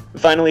at ya.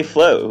 And finally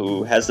Flo,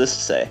 who has this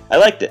to say. I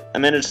liked it. I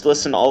managed to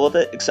listen to all of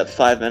it except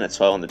 5 minutes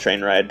while on the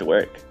train ride to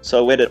work. So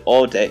I waited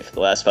all day for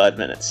the last 5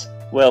 minutes.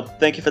 Well,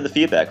 thank you for the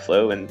feedback,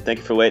 Flo, and thank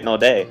you for waiting all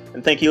day.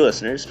 And thank you,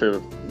 listeners, for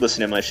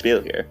listening to my spiel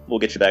here. We'll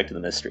get you back to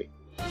the mystery.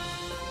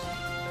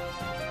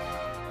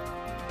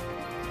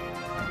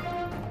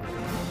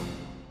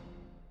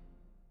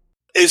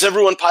 Is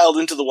everyone piled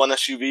into the one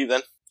SUV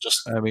then?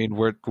 I mean,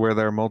 were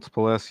there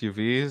multiple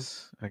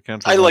SUVs?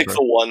 I like the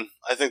one.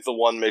 I think the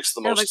one makes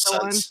the most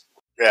sense.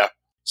 Yeah,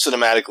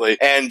 cinematically.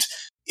 And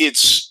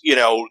it's,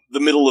 the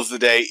middle of the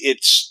day.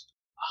 It's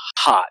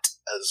hot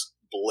as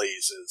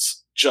blazes.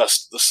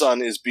 Just the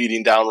sun is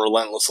beating down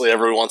relentlessly.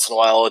 Every once in a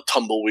while, a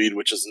tumbleweed,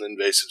 which is an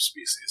invasive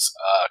species,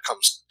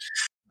 comes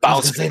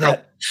bouncing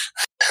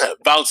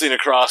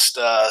across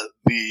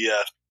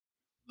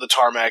the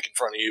tarmac in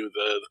front of you,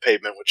 the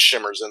pavement, which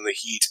shimmers in the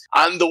heat.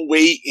 On the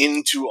way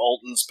into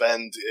Alden's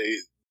Bend,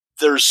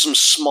 there's some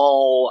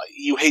small,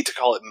 you hate to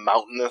call it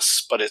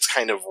mountainous, but it's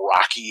kind of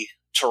rocky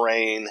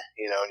terrain, and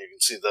you can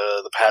see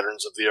the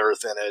patterns of the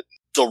earth in it.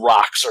 The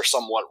rocks are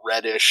somewhat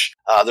reddish.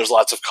 There's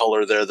lots of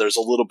color there. There's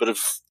a little bit of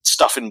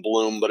stuff in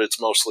bloom, but it's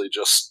mostly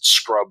just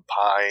scrub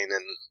pine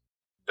and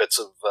bits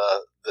of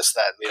this,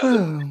 that,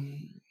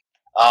 and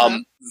the other.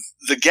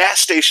 The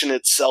gas station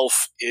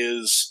itself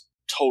is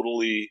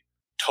totally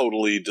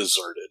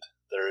deserted.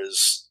 There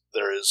is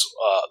There is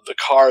the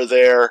car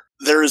there.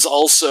 There is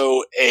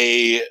also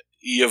a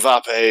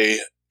Yavapai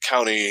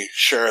County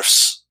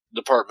Sheriff's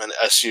Department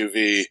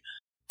SUV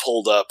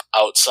pulled up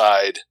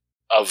outside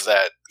of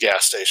that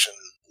gas station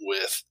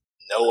with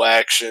no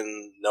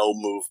action, no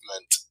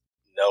movement,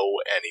 no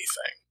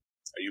anything.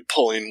 Are you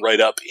pulling right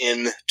up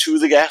into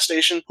the gas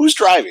station? Who's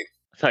driving?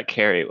 I thought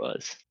Carrie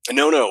was.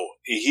 No.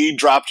 He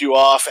dropped you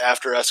off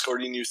after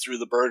escorting you through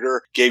the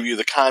burger, gave you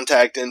the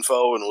contact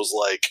info, and was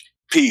like,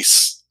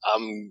 "Peace.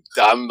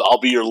 I'll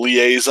be your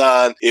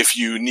liaison if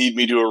you need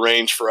me to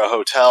arrange for a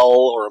hotel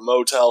or a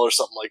motel or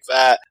something like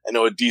that. I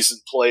know a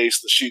decent place.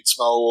 The sheets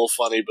smell a little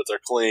funny, but they're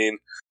clean."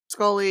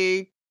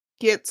 Scully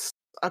gets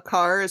a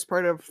car as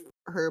part of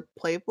her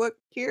playbook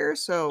here,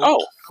 so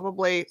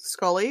probably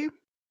Scully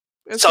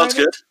is sounds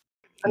driving.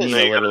 good.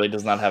 Nina literally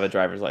does not have a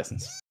driver's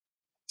license.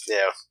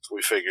 Yeah,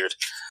 we figured.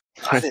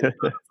 I didn't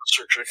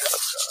search it.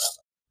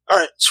 All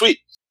right, sweet.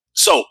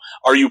 So,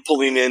 are you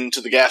pulling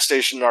into the gas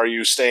station? Are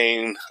you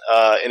staying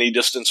any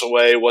distance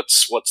away?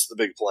 What's the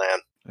big plan?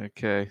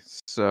 Okay,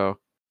 so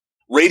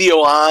Radio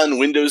on,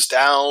 windows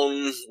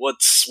down.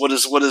 What is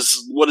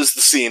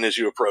the scene as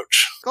you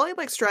approach? Scully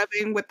likes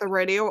driving with the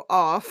radio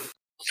off.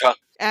 Okay.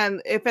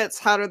 And if it's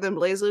hotter than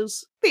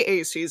blazes, the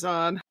AC's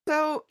on.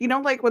 So,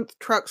 like with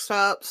truck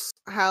stops,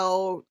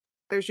 how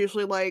there's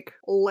usually like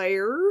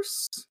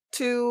layers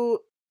to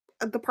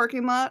the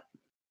parking lot.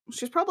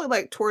 She's probably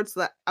like towards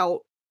the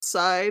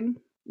outside,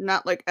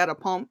 not like at a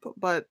pump,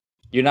 but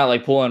You're not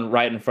like pulling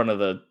right in front of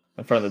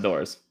the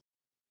doors.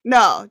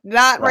 no,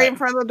 not right in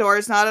front of the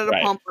doors, not at a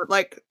pump, but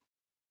like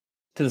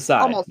to the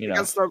side, almost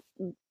against the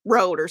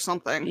road or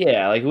something.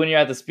 Yeah, like when you're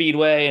at the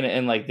speedway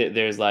and like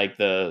there's like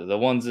the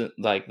ones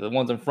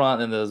in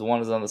front and there's the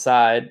ones on the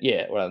side.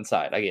 Yeah, we're on the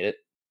side. I get it.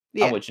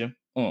 Yeah. I'm with you.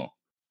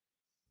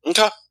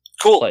 Okay,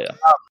 cool.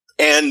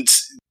 And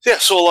yeah,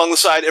 so along the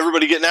side,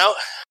 everybody getting out?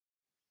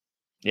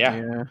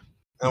 Yeah.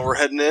 And we're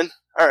heading in?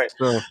 All right.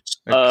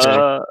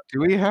 So,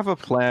 do we have a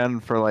plan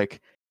for,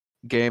 like,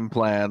 game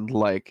plan,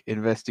 like,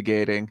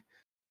 investigating,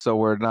 so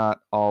we're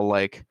not all,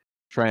 like,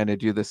 trying to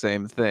do the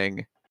same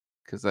thing?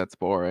 Because that's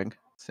boring,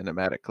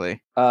 cinematically.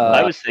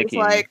 I was thinking...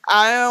 It's like,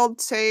 I'll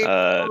take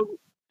a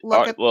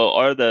look at... Well,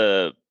 are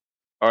the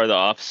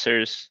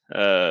officers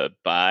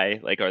by?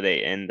 Like, are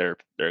they in their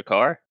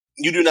car?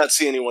 You do not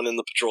see anyone in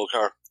the patrol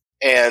car.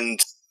 And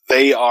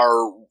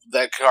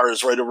that car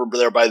is right over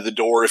there by the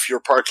door. If you're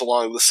parked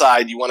along the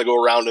side, you want to go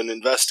around and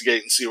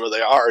investigate and see where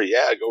they are,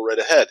 yeah, go right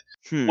ahead.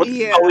 What are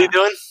you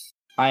doing?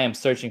 I am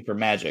searching for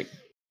magic.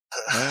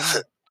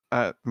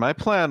 My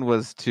plan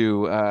was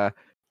to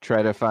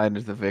try to find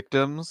the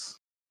victims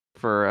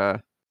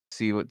for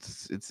see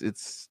what's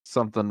it's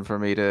something for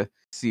me to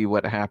see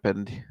what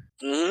happened.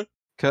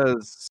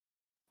 Because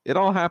it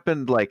all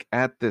happened like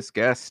at this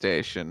gas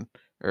station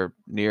or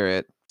near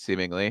it,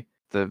 seemingly.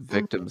 The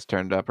victims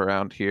turned up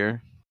around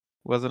here,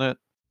 wasn't it?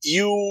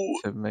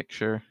 To make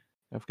sure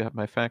I've got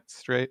my facts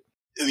straight.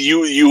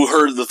 You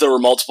heard that there were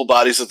multiple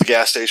bodies at the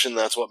gas station.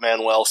 That's what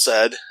Manuel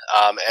said.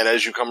 And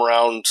as you come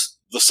around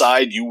the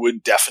side, you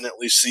would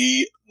definitely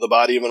see the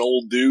body of an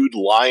old dude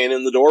lying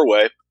in the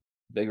doorway.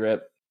 Big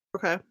rip.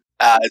 Okay.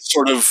 It's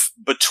sort of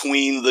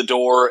between the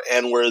door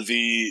and where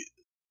the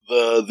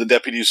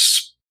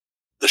deputy's,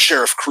 the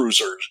sheriff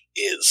cruiser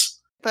is.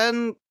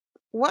 Then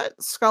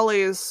what Scully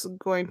is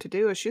going to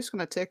do is she's going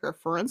to take her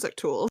forensic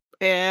tools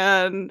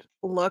and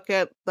look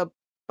at the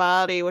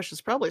body, which is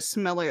probably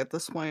smelly at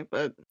this point,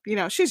 but,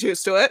 she's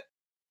used to it.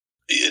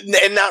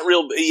 And not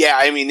real, yeah,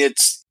 I mean,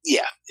 it's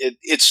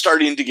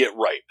starting to get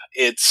ripe.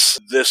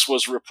 This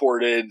was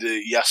reported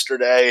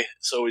yesterday,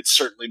 so it's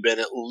certainly been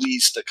at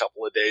least a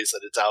couple of days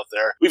that it's out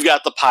there. We've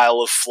got the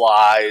pile of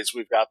flies,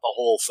 we've got the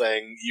whole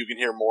thing. You can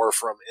hear more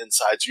from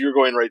inside, so you're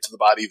going right to the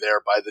body there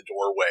by the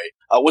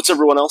doorway. What's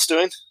everyone else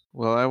doing?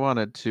 Well, I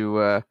wanted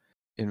to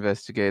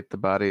investigate the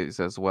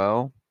bodies as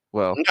well.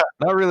 Well,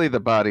 not really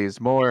the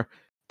bodies, more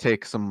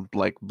take some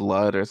like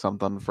blood or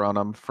something from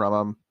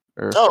them,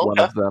 or one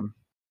of them.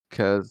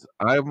 Because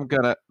I'm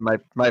gonna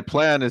my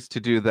plan is to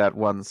do that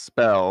one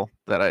spell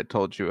that I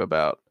told you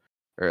about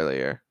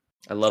earlier.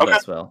 I love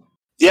that spell.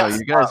 Yeah,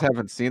 you guys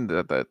haven't seen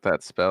that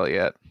spell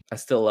yet. I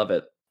still love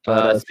it.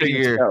 But I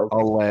figure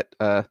I'll let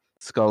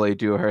Scully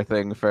do her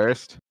thing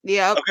first.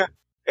 Yeah. Okay.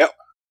 Yep.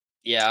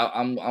 Yeah,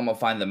 I'm gonna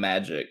find the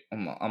magic.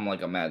 I'm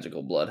like a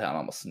magical bloodhound.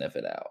 I'm gonna sniff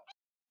it out.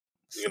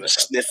 You're gonna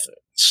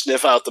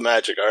sniff out the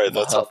magic. All right,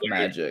 that's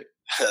magic.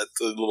 The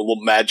little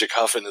magic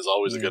huffing is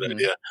always a good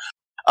idea.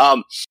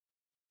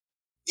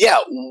 Yeah,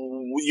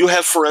 you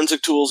have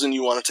forensic tools and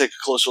you want to take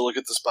a closer look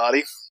at this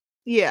body?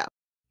 Yeah.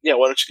 Yeah,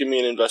 why don't you give me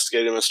an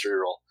investigative mystery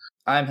roll?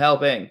 I'm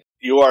helping.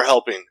 You are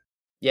helping.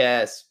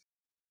 Yes.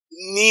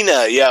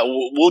 Nina, yeah,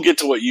 we'll get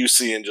to what you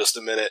see in just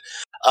a minute.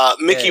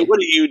 Mickey, what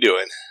are you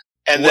doing?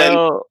 And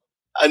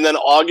then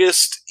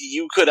August,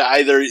 you could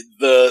either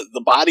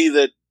the body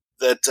that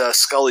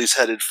Scully's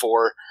headed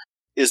for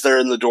is there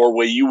in the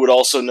doorway. You would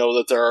also know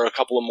that there are a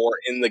couple of more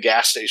in the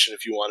gas station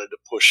if you wanted to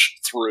push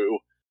through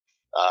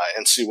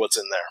and see what's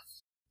in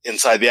there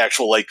inside the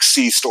actual like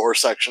C-store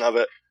section of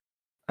it.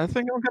 I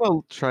think I'm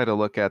gonna try to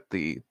look at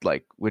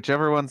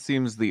whichever one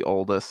seems the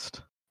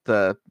oldest,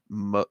 the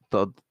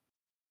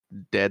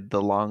dead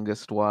the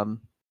longest one,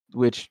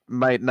 which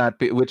might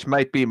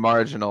be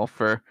marginal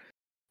for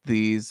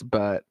these,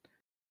 but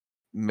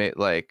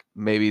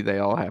maybe they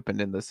all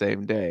happened in the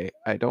same day.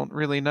 I don't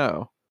really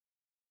know,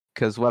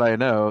 because what I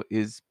know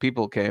is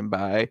people came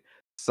by,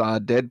 saw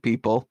dead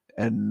people,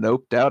 and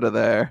noped out of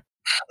there.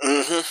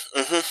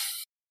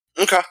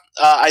 Okay.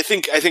 I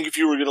think if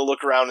you were going to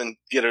look around and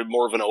get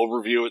more of an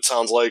overview, it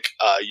sounds like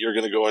you're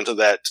going to go into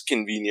that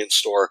convenience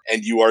store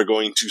and you are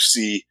going to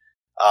see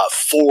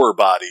 4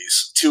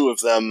 bodies, 2 of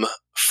them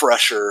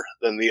fresher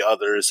than the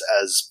others,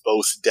 as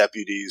both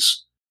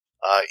deputies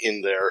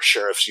in their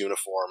sheriff's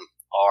uniform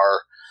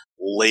are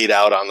laid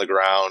out on the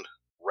ground,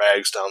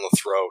 rags down the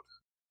throat,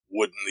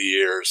 wood in the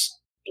ears,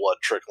 blood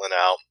trickling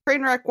out.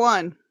 Trainwreck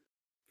 1. If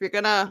you're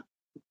gonna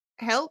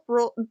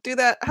do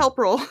that help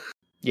roll.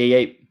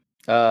 Yeah.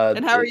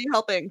 And how are you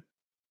helping?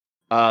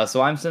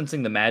 So I'm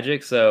sensing the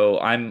magic. So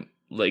I'm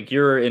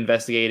you're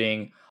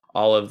investigating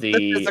all of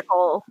The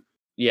physical.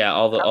 Yeah,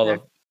 all the.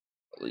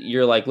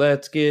 You're like,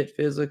 let's get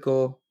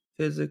physical,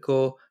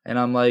 and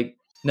I'm like,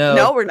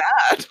 No, we're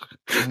not.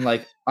 I'm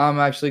like, I'm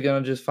actually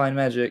gonna just find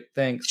magic.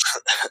 Thanks.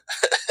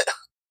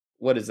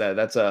 What is that?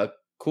 That's a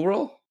cool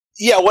roll?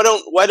 Yeah. Why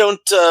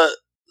don't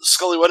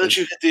Scully? Why don't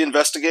you hit the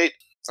investigate?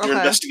 Your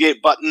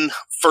investigate button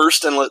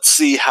first, and let's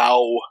see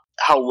how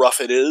rough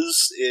it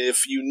is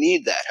if you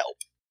need that help.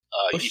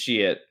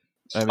 Shit.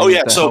 I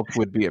mean, help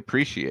would be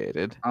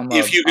appreciated.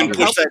 If you can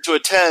push that to a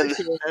 10.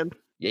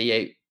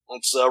 Yeah.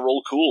 Let's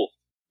roll cool.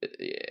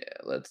 Yeah,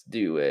 let's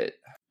do it.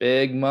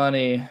 Big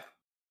money.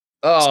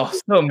 Oh,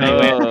 so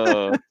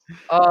many.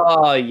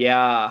 Oh,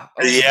 yeah.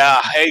 Oh.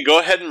 Yeah. Hey, go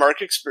ahead and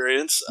mark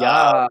experience.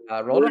 Yeah,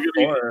 roll a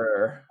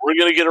 4. We're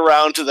going to get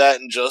around to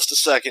that in just a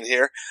second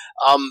here.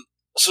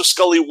 So,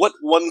 Scully, what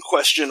one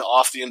question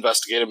off the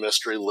investigative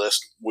mystery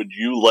list would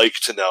you like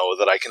to know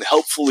that I can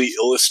helpfully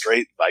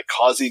illustrate by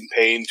causing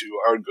pain to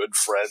our good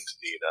friend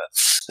Nina?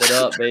 What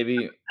up,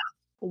 baby?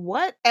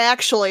 What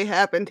actually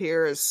happened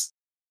here is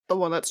the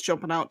one that's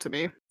jumping out to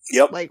me.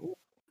 Yep.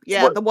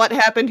 What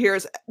happened here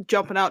is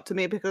jumping out to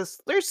me because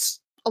there's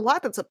a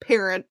lot that's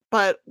apparent,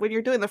 but when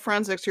you're doing the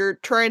forensics, you're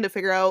trying to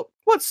figure out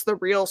what's the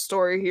real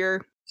story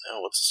here.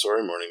 Oh, what's the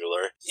story, Morning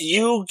Glory?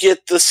 You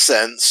get the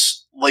sense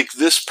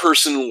this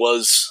person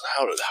was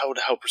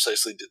how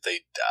precisely did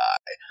they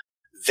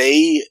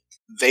die?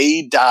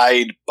 They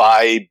died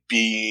by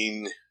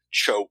being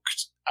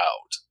choked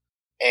out,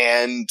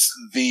 and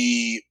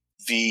the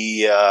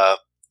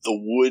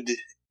wood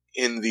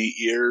in the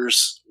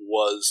ears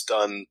was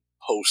done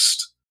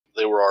post.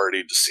 They were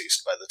already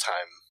deceased by the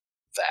time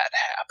that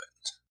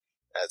happened.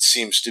 That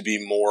seems to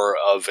be more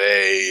of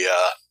a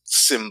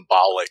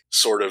symbolic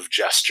sort of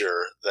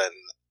gesture than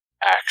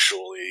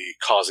actually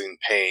causing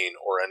pain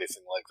or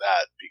anything like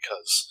that,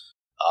 because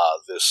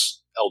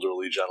this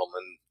elderly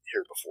gentleman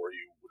here before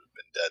you would have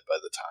been dead by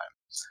the time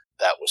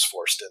that was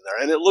forced in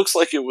there. And it looks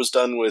like it was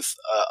done with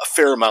a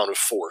fair amount of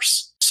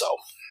force.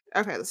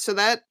 Okay, so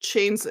that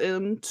chains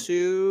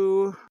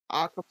into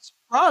Occam's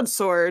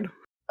broadsword.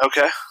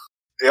 Okay.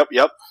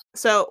 Yep.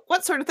 So,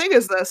 what sort of thing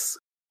is this?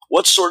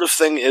 What sort of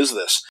thing is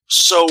this?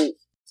 So,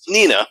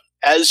 Nina,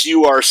 as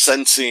you are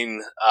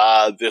sensing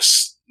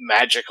this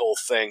magical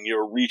thing,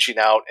 you're reaching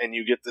out and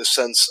you get this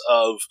sense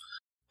of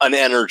an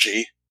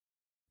energy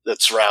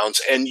that surrounds,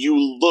 and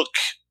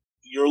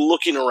you're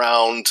looking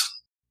around,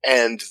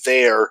 and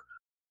there,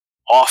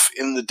 off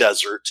in the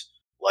desert,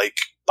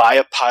 by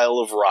a pile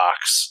of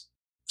rocks,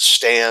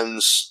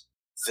 stands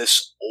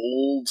this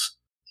old,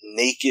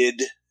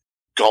 naked,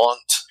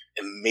 gaunt,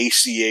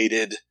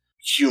 emaciated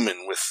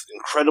human with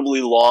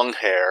incredibly long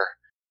hair,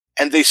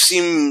 and they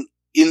seem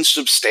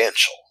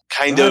insubstantial.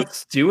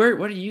 Stuart,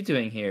 what are you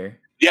doing here?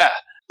 Yeah,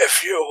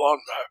 if you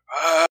want my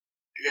pie,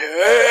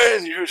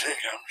 and you think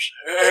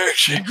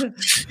I'm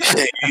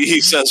sexy,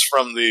 he says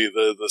from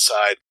the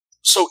side.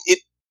 So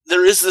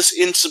there is this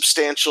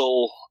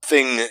insubstantial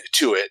thing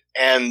to it,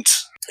 and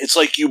it's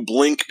like you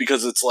blink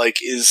because it's like,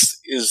 is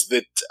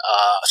that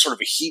sort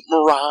of a heat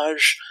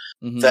mirage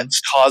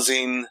that's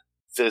causing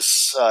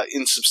this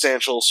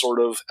insubstantial sort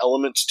of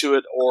element to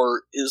it,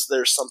 or is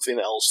there something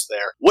else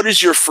there? What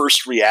is your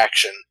first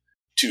reaction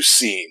to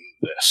seeing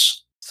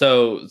this?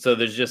 So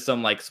there's just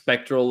some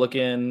spectral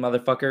looking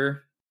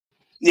motherfucker?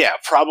 Yeah,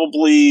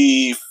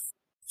 probably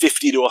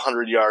 50 to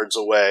 100 yards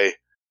away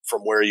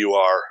from where you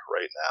are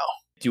right now.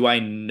 Do I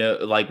know,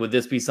 would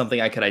this be something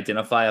I could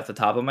identify off the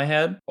top of my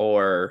head?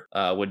 Or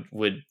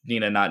would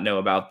Nina not know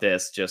about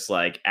this just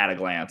at a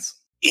glance?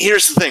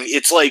 Here's the thing.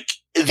 It's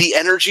the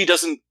energy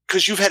doesn't,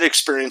 because you've had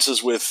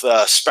experiences with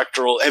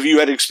spectral, have you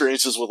had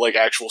experiences with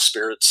actual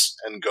spirits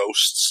and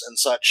ghosts and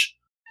such?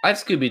 I've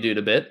Scooby-Dooed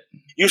a bit.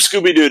 You've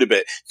Scooby-Dooed a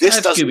bit. I've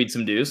Scoobied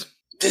some doos.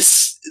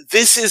 This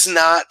is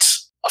not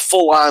a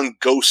full-on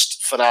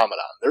ghost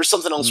phenomenon. There's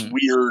something else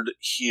weird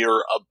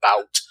here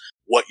about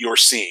what you're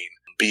seeing,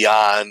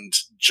 beyond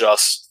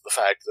just the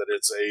fact that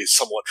it's a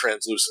somewhat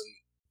translucent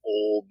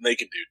old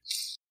naked dude.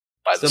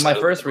 by the So side my of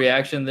the first door.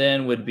 reaction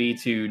then would be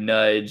to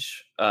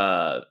nudge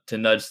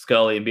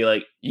Scully and be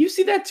like, "You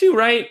see that too,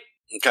 right?"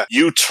 Okay.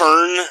 You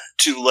turn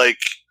to like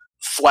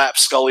flap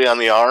Scully on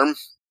the arm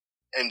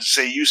and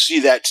say, "You see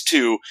that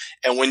too."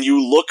 And when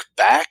you look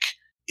back,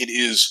 it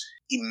is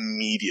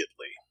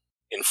immediately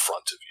in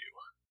front of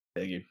you.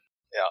 Thank you.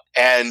 Yeah.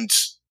 And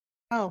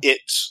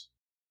it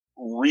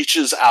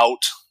reaches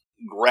out,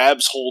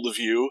 grabs hold of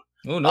you,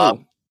 Oh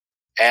no.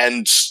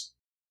 and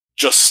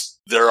just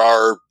there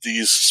are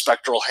these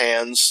spectral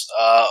hands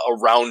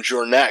around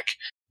your neck.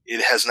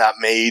 It has not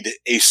made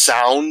a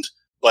sound,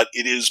 but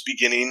it is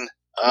beginning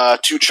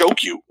to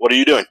choke you. What are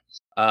you doing?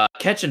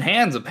 Catching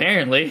hands,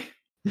 apparently.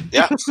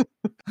 Yeah.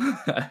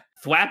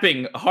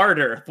 Thwapping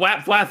harder.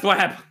 Thwap, thwap,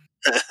 thwap.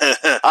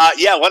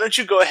 Yeah, why don't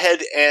you go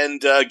ahead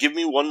and give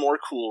me one more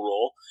cool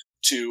roll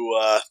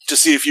to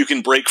see if you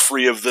can break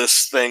free of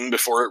this thing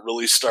before it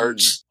really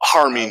starts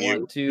harming I you.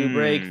 want to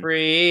break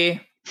free.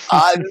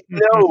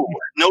 No,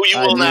 you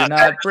will I not. do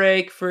not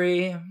break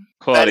free.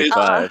 Quality that is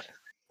 5. 3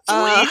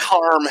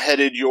 harm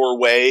headed your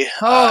way.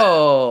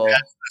 Oh.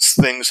 As this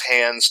thing's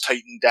hands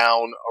tighten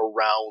down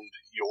around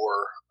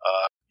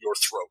your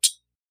throat.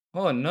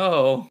 Oh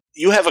no.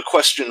 You have a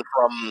question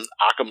from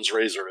Occam's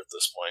razor at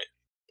this point.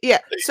 Yeah.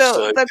 They So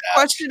still the ask.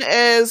 question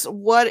is,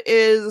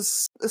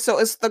 is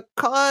the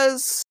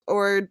cause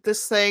or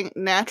this thing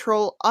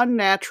natural,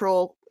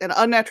 unnatural, an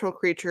unnatural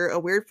creature, a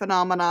weird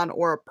phenomenon,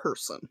 or a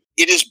person?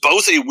 It is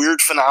both a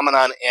weird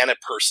phenomenon and a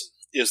person,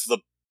 is the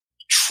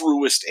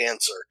truest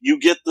answer. You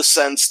get the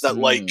sense that,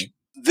 like,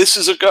 this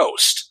is a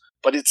ghost,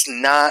 but it's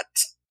not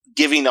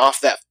giving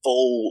off that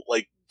full,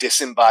 like,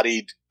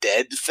 disembodied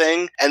dead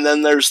thing. And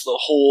then there's the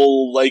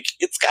whole, like,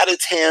 it's got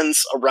its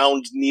hands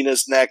around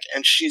Nina's neck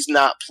and she's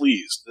not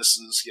pleased. This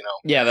is,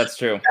 Yeah, that's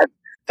true.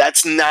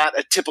 That's not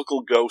a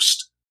typical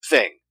ghost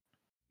thing.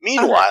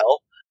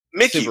 Meanwhile,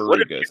 Mickey, Super what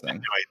rude have you ghost been thing.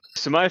 doing?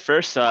 So my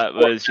first thought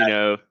was,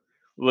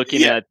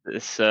 looking at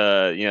this,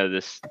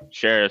 this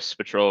sheriff's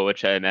patrol,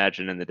 which I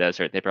imagine in the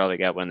desert, they probably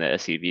got one of the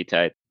SUV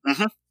type.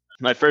 Mhm.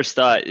 My first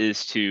thought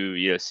is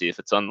to, see if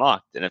it's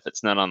unlocked, and if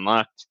it's not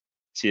unlocked,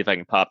 see if I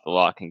can pop the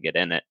lock and get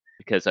in it,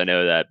 because I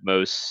know that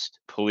most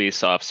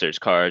police officers'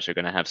 cars are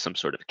going to have some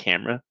sort of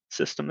camera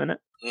system in it.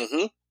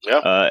 Mm-hmm.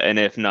 Yeah. And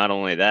if not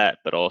only that,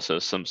 but also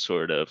some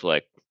sort of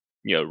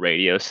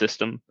radio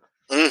system.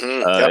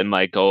 Mm-hmm. And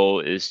my goal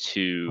is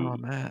to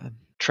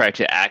try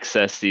to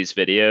access these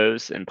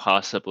videos and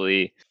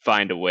possibly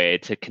find a way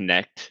to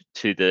connect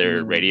to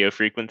their radio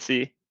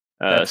frequency,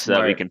 That's so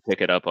that we smart. can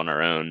pick it up on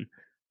our own.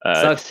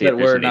 Sucks to see if that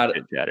there's we're any not.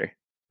 chit chatter.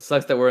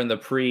 Sucks that we're in the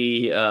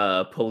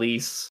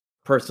pre-police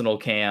personal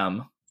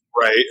cam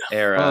right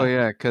era. Oh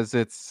yeah, because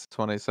it's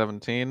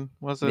 2017,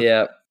 was it?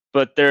 Yeah.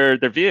 But their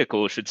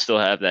vehicle should still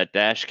have that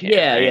dash cam.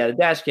 Yeah, right? yeah. The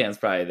dash cam's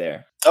probably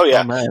there. Oh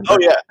yeah. Oh man. Oh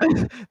yeah.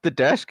 The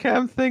dash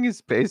cam thing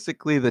is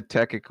basically the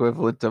tech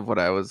equivalent of what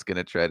I was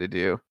gonna try to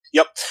do.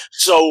 Yep.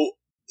 So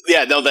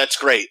yeah, no, that's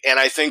great, and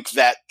I think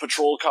that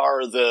patrol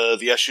car, the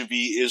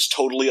SUV, is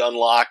totally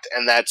unlocked,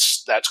 and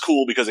that's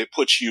cool because it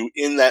puts you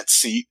in that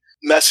seat,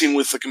 messing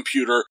with the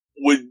computer.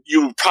 Would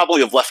you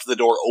probably have left the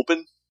door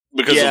open?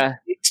 Because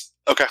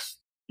okay.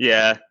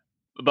 Yeah,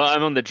 but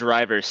I'm on the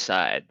driver's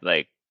side,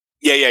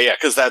 Yeah,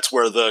 because that's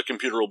where the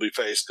computer will be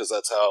faced, because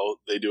that's how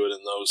they do it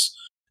in those.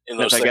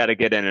 If I got to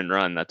get in and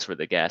run, that's where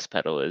the gas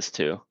pedal is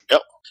too.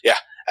 Yep. Yeah,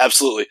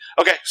 absolutely.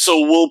 Okay,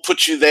 so we'll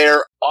put you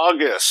there.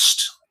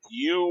 August,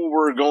 you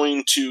were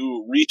going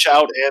to reach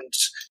out and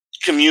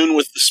commune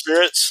with the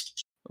spirits?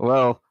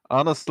 Well,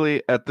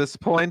 honestly, at this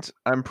point,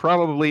 I'm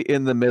probably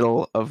in the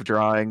middle of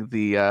drawing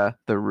the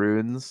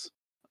runes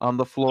on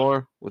the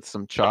floor with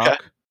some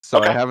chalk. So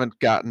I haven't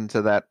gotten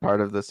to that part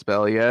of the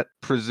spell yet.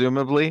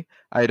 Presumably,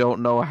 I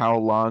don't know how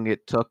long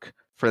it took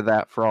for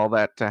all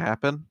that to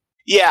happen.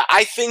 Yeah,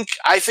 I think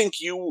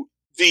you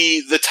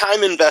the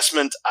time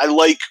investment I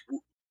like,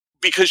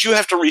 because you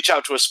have to reach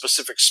out to a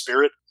specific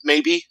spirit,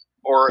 maybe,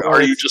 or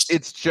are you just?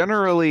 It's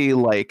generally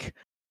like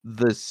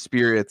the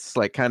spirits,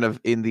 like kind of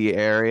in the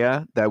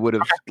area that would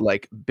have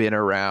like been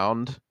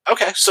around.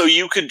 Okay, so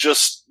you could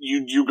just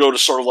you go to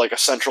sort of like a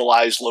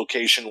centralized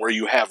location where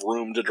you have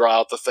room to draw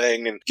out the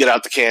thing and get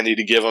out the candy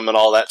to give them and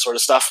all that sort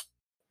of stuff.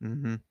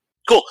 Mm-hmm.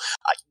 Cool.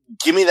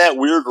 Give me that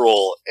weird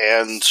roll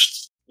and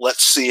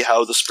let's see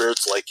how the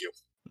spirits like you.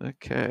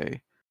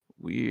 Okay.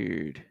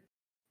 Weird.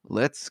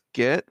 Let's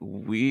get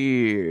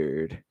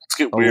weird. Let's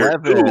get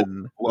weird. 11.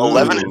 Ooh,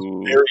 11 is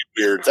very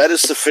weird. That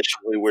is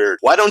sufficiently weird.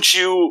 Why don't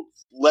you,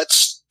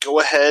 let's go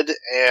ahead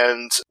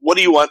and, what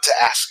do you want to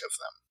ask of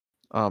them?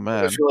 Oh,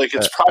 man. I feel like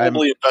it's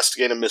probably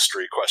investigative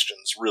mystery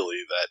questions, really,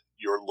 that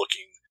you're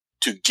looking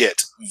to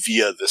get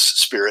via this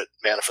spirit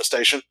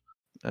manifestation.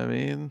 I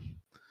mean,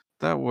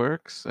 that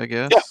works, I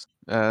guess.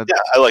 Yeah,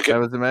 I like it. I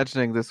was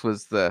imagining this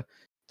was the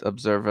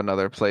observe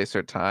another place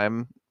or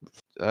time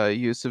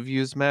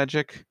use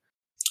magic.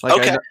 Like,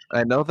 okay.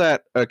 I know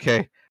that.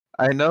 Okay,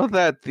 I know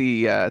that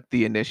the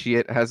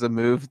initiate has a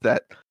move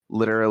that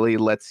literally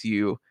lets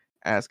you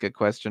ask a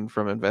question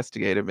from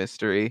investigative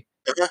mystery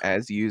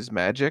as use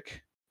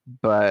magic.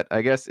 But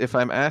I guess if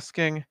I'm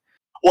asking,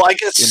 Well, I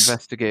guess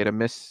investigate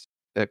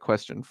a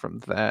question from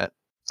that.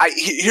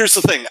 Here's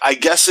the thing. I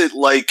guess it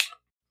like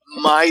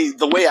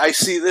the way I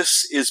see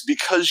this is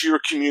because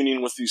you're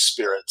communing with these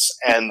spirits,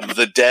 and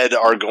the dead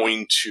are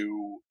going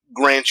to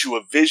grant you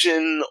a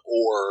vision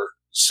or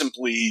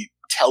simply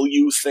tell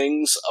you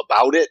things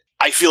about it.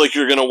 I feel like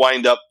you're going to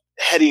wind up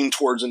heading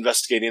towards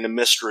investigating a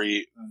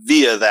mystery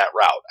via that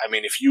route. I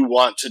mean, if you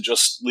want to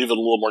just leave it a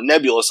little more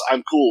nebulous,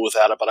 I'm cool with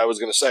that. But I was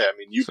going to say, I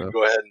mean, you can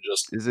go ahead and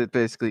just... Is it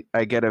basically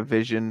I get a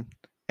vision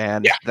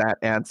and that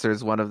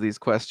answers one of these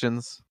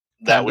questions?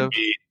 That would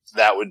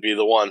be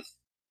the one.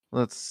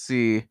 Let's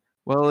see.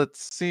 Well, it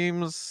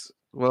seems...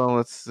 Well,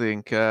 let's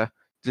think.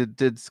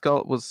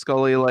 Was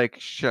Scully like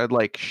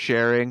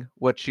sharing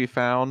what she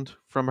found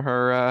from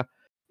her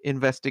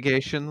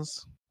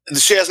investigations?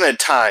 She hasn't had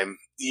time.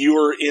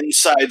 You're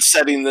inside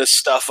setting this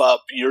stuff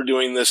up. You're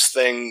doing this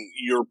thing.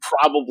 You're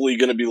probably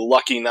going to be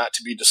lucky not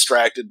to be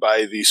distracted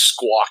by the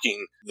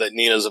squawking that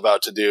Nina's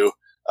about to do.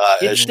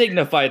 It's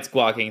dignified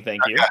squawking,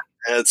 thank you.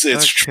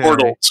 It's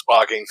chortled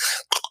squawking.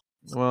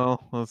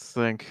 Well, let's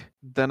think.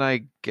 Then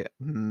I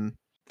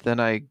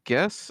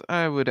guess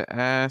I would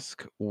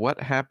ask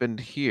what happened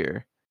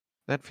here.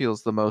 That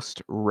feels the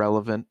most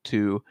relevant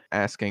to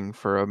asking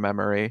for a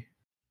memory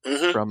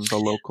from the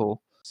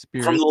local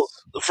spirits.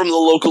 From the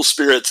local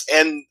spirits,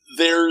 and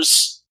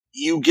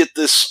you get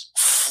this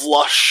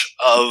flush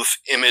of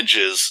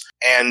images,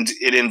 and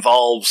it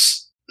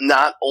involves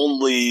not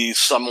only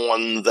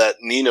someone that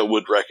Nina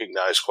would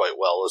recognize quite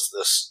well as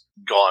this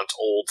gaunt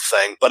old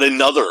thing, but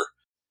another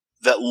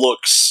that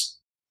looks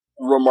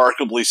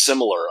remarkably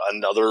similar.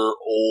 Another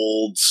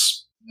old,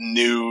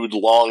 nude,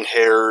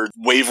 long-haired,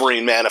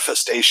 wavering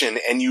manifestation,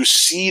 and you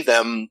see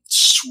them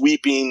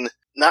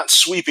not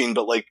sweeping,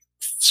 but like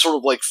sort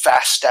of like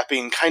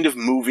fast-stepping, kind of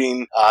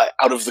moving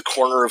out of the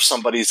corner of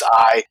somebody's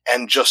eye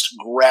and just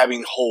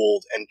grabbing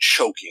hold and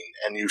choking,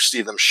 and you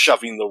see them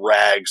shoving the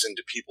rags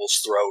into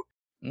people's throat.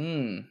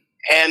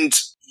 And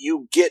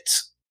you get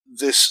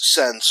this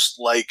sense,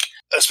 like,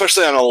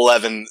 especially on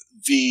 11,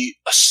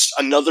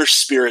 another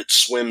spirit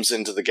swims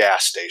into the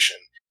gas station,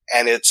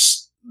 and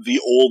it's the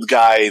old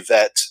guy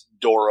that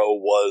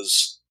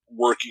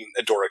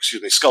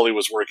Scully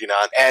was working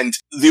on, and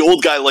the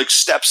old guy like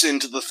steps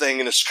into the thing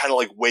and is kind of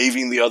like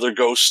waving the other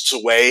ghosts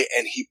away,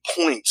 and he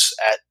points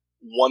at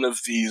one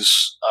of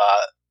these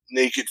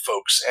naked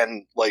folks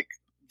and like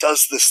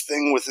does this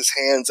thing with his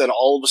hands, and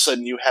all of a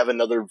sudden you have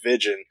another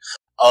vision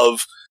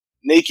of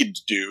naked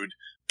dude,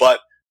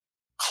 but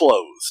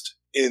clothed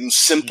in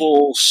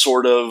simple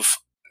sort of,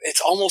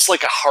 it's almost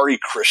like a Hare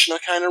Krishna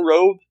kind of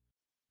robe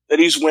that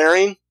he's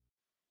wearing,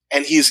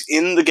 and he's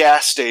in the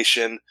gas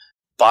station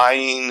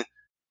buying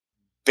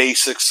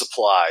basic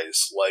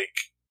supplies. Like,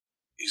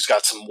 he's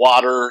got some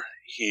water,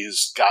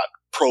 he's got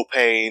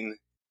propane,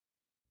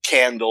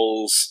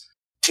 candles,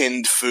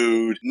 tinned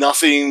food,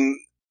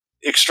 nothing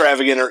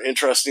extravagant or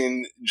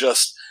interesting,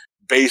 just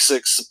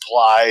basic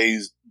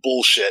supplies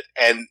bullshit.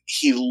 And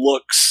he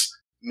looks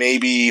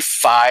maybe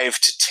 5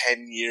 to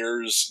 10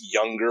 years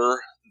younger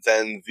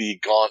than the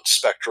gaunt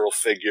spectral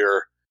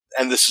figure.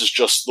 And this is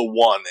just the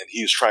one, and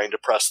he's trying to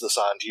press this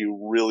onto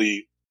you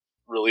really,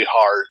 really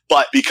hard.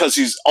 But because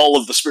all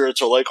of the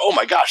spirits are like, oh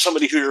my gosh,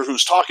 somebody here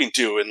who's talking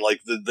to, and like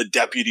the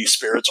deputy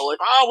spirits are like,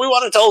 oh, we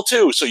want to tell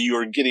too. So you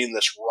are getting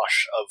this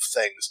rush of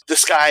things.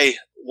 This guy,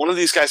 one of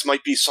these guys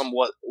might be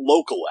somewhat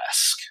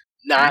local-esque.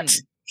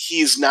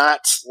 He's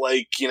not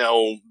like,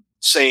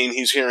 saying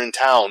he's here in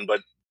town,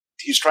 but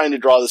he's trying to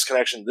draw this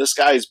connection. This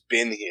guy's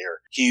been here.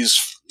 He's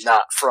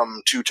not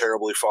from too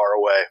terribly far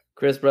away.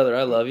 Chris, brother,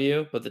 I love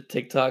you, but the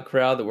TikTok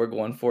crowd that we're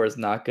going for is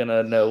not going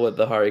to know what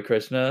the Hare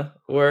Krishna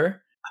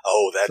were.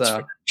 Oh, that's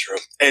very true.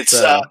 It's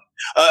a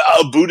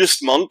Buddhist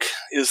monk,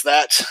 is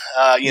that?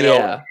 A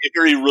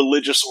very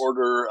religious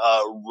order,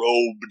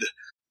 robed.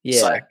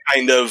 Yeah.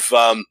 Kind of,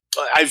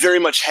 I very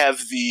much have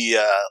the,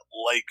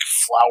 like,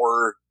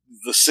 flower,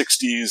 the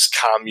 60s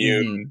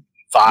commune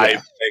vibe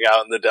thing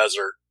out in the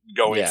desert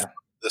going.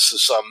 This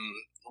is some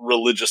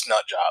religious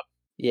nut job.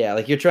 Yeah,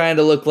 like you're trying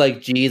to look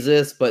like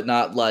Jesus, but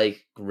not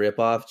like rip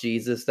off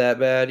Jesus that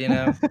bad,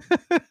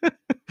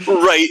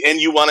 Right, and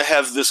you want to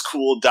have this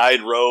cool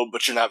dyed robe,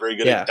 but you're not very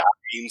good at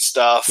dyeing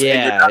stuff. Yeah,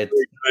 and you're not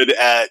very good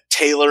at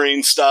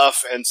tailoring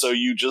stuff, and so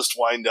you just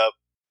wind up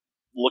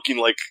looking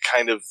like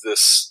kind of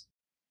this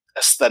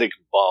aesthetic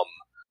bum.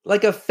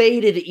 Like a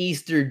faded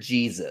Easter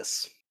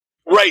Jesus.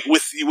 Right,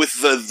 with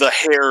the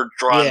hair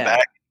drawn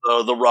back,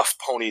 the rough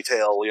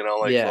ponytail,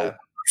 the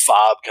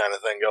fob kind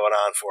of thing going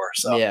on for.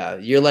 So yeah,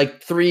 you're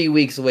like 3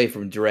 weeks away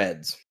from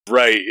dreads.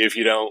 Right. If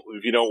you don't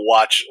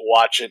watch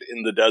it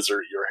in the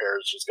desert, your hair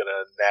is just gonna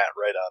gnat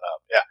right on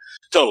up. Yeah,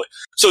 totally.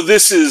 So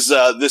this is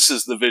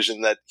the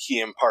vision that he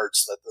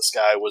imparts, that this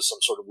guy was some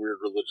sort of weird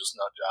religious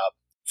nut job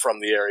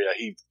from the area.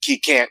 He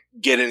can't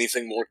get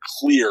anything more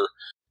clear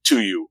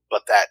to you,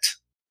 but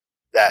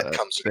that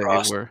comes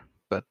across.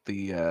 But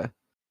the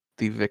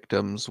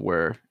victims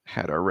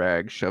had a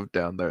rag shoved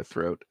down their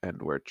throat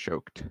and were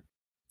choked.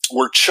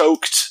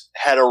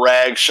 Had a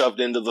rag shoved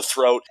into the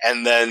throat,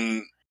 and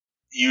then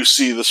you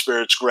see the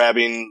spirits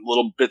grabbing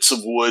little bits of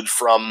wood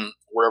from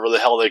wherever the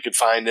hell they could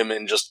find him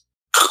and just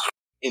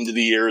into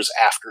the ears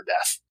after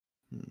death.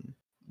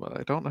 Well,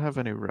 I don't have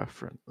any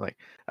reference. Like,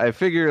 I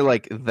figure,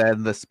 like,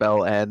 then the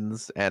spell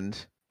ends and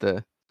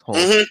the whole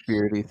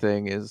spirity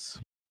thing is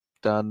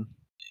done.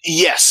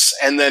 Yes,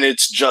 and then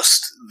it's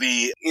just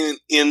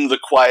in the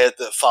quiet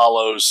that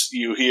follows,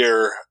 you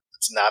hear,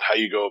 it's not how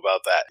you go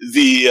about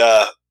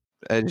that.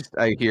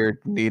 I hear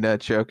Nina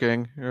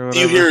choking or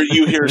whatever.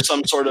 You hear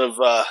some sort of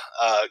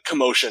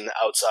commotion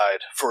outside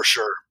for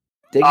sure.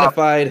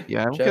 Dignified.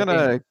 Yeah, I'm choking.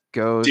 gonna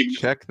go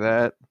check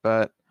that,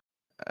 but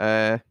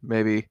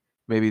maybe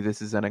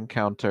this is an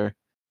encounter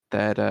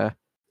that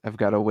I've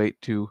got to wait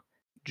to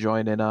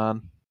join in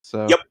on.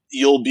 So Yep,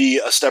 you'll be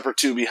a step or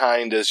two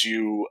behind as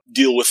you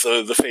deal with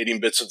the fading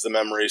bits of the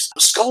memories.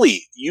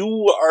 Scully,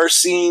 you are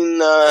seeing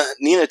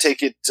Nina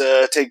take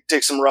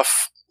some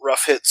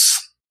rough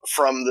hits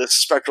from this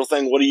spectral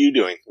thing. What are you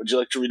doing? Would you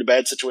like to read a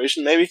bad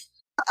situation, maybe?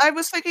 I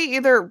was thinking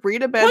either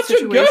read a bad Punch a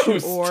situation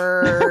ghost!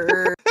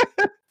 or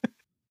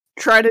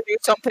try to do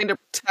something to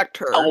protect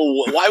her.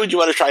 Oh, why would you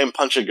want to try and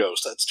punch a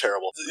ghost? That's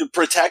terrible.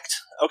 Protect?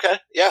 Okay,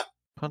 yeah.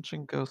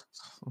 punching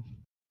ghosts.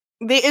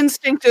 The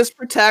instinct is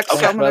protect, so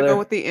Okay, I'm going to brother. go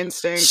with the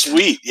instinct.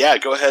 Sweet. Yeah,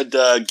 go ahead.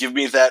 Give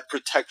me that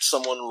protect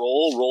someone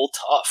roll. Roll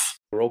tough.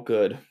 Roll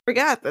good.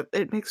 Forgot that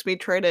it makes me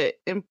try to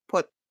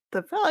input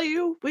the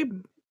value.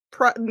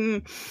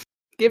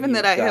 Given You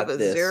that I got have a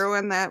this. 0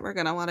 in that, we're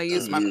going to want to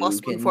use my You plus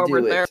can one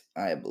forward do there. it.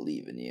 I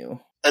believe in you.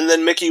 And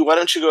then, Mickey, why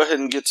don't you go ahead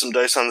and get some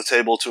dice on the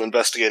table to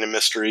investigate a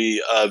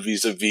mystery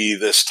vis-a-vis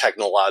this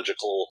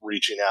technological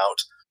reaching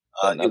out.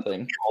 Got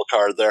nothing.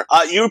 Card there.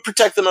 You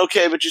protect them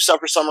okay, but you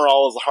suffer some or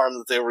all of the harm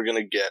that they were going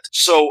to get.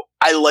 So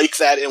I like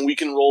that, and we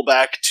can roll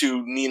back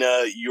to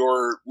Nina.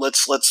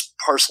 Let's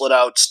parcel it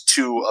out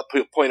to a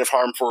point of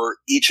harm for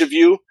each of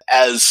you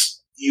as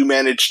you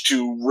manage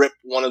to rip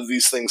one of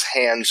these things'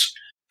 hands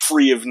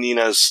free of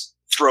Nina's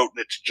throat,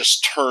 and it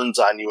just turns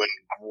on you and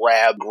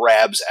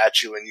grabs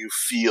at you, and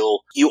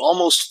you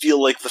almost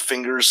feel like the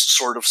fingers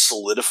sort of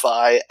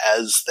solidify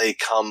as they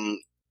come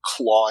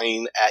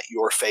clawing at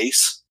your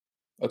face.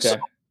 Okay.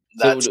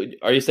 That's So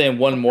are you saying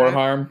one more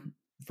harm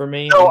for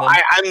me? no.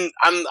 and then-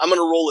 I'm going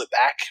to roll it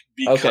back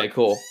because Okay,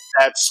 cool.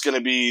 that's going to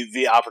be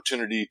the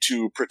opportunity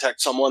to protect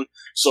someone.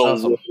 So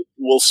Awesome.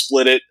 we'll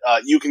split it.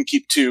 You can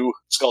keep 2.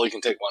 Scully can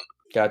take 1,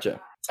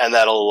 Gotcha. and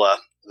that'll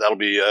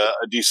be a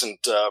decent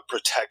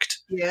protect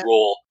Yeah.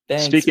 roll.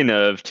 Thanks. Speaking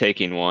of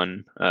taking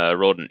 1,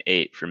 rolled an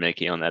 8 for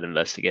Mickey on that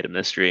investigative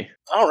mystery.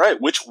 All right.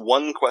 Which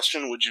one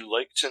question would you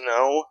like to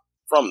know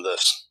from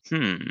this?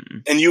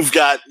 And you've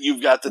got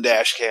the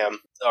dash cam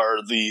or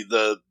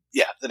the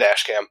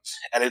dash cam,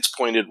 and it's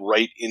pointed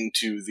right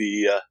into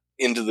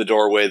the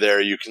doorway there.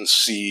 You can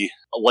see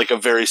like a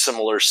very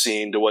similar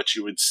scene to what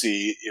you would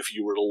see if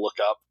you were to look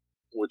up,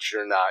 which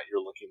you're not.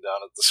 You're looking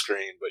down at the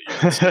screen, but you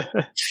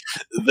can see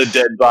the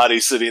dead body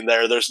sitting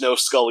there. There's no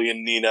Scully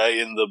and Nina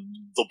in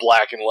the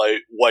black and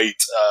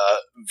white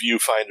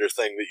viewfinder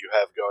thing that you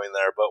have going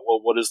there. But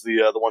what is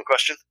the one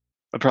question?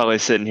 I'm probably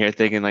sitting here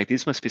thinking, like,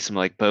 these must be some,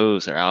 like,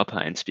 Bose or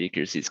Alpine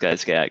speakers these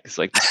guys got, because,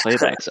 like, this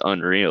playback's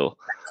unreal.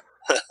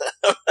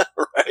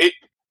 Right?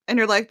 And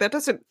you're like, that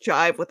doesn't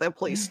jive with the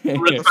police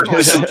I'm department.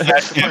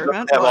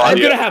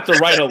 going to have to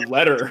write a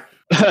letter.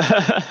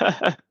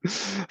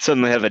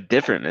 Suddenly have a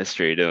different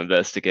mystery to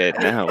investigate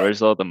now.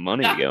 Where's all the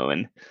money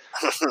going?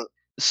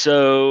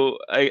 So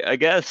I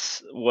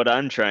guess what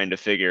I'm trying to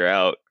figure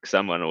out, because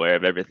I'm unaware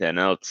of everything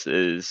else,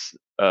 is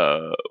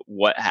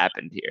what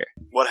happened here.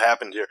 What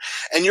happened here?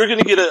 And you're going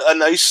to get a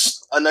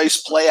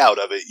nice play out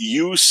of it.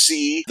 You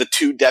see the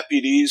 2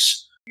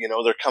 deputies.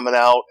 They're coming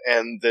out,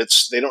 and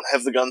they don't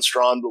have the guns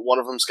drawn, but one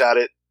of them's got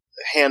it,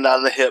 hand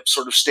on the hip,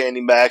 sort of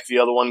standing back. The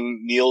other one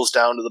kneels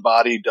down to the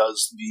body,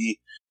 does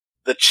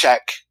the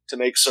check to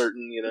make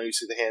certain. You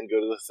see the hand go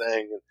to the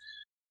thing, and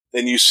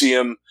then you see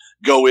him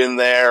go in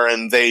there,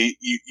 and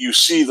you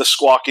see the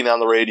squawking on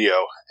the radio,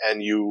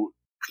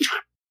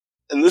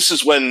 and this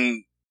is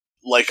when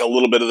like a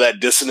little bit of that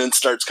dissonance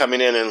starts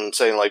coming in and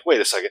saying like, wait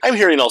a second, I'm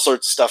hearing all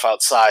sorts of stuff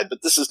outside,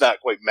 but this is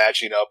not quite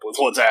matching up with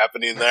what's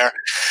happening there.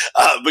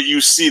 But you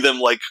see them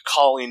like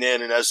calling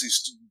in, and as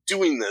he's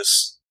doing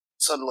this,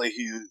 suddenly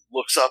he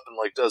looks up and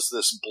like does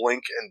this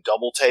blink and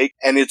double take,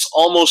 and it's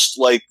almost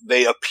like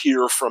they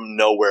appear from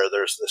nowhere.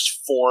 There's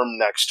this form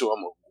next to him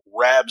who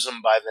grabs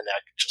him by the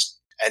neck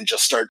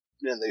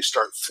and they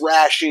start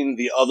thrashing.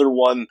 The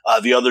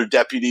other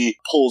deputy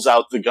pulls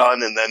out the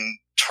gun and then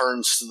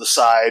turns to the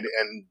side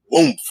and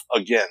boom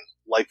again,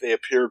 like they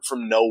appeared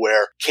from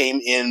nowhere, came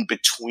in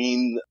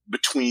between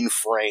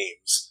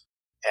frames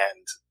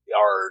and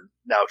are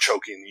now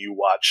choking. You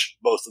watch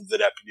both of the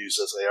deputies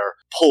as they are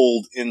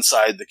pulled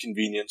inside the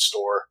convenience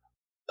store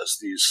as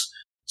these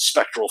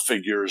spectral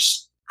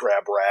figures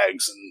grab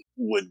rags and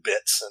wood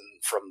bits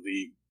and from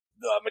the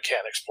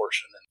mechanics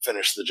portion and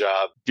finish the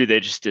job. Do they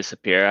just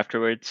disappear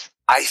afterwards?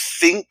 I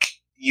think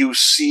you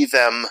see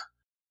them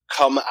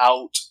come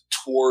out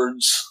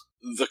towards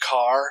the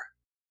car,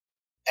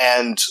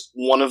 and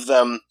one of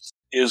them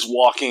is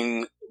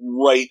walking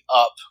right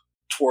up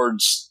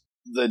towards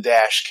the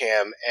dash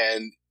cam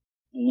and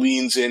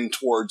leans in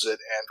towards it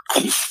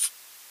and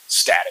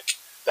static.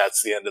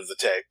 That's the end of the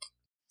tape.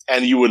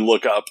 And you would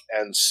look up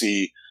and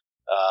see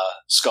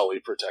Scully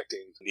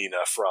protecting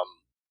Nina from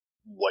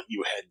what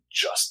you had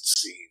just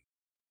seen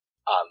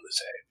on the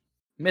tape.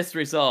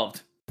 Mystery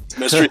solved.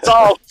 Mystery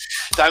solved.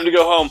 Time to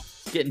go home.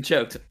 Getting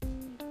choked.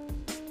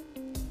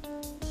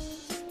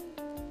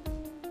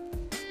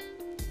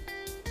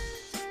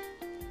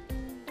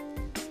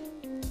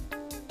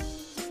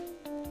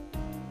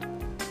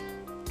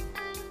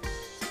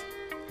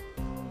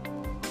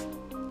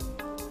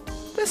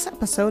 This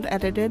episode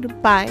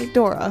edited by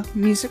Dora,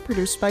 music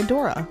produced by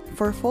Dora.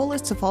 For a full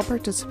list of all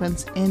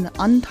participants in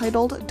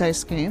Untitled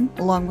Dice Game,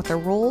 along with their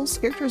roles,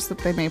 characters that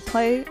they may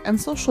play, and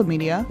social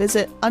media,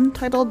 visit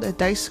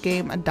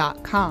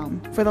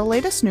untitleddicegame.com. For the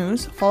latest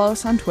news, follow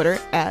us on Twitter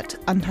at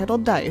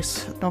Untitled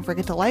Dice. Don't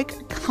forget to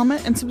like,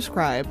 comment, and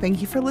subscribe. Thank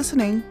you for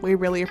listening. We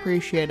really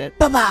appreciate it.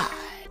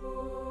 Bye-bye!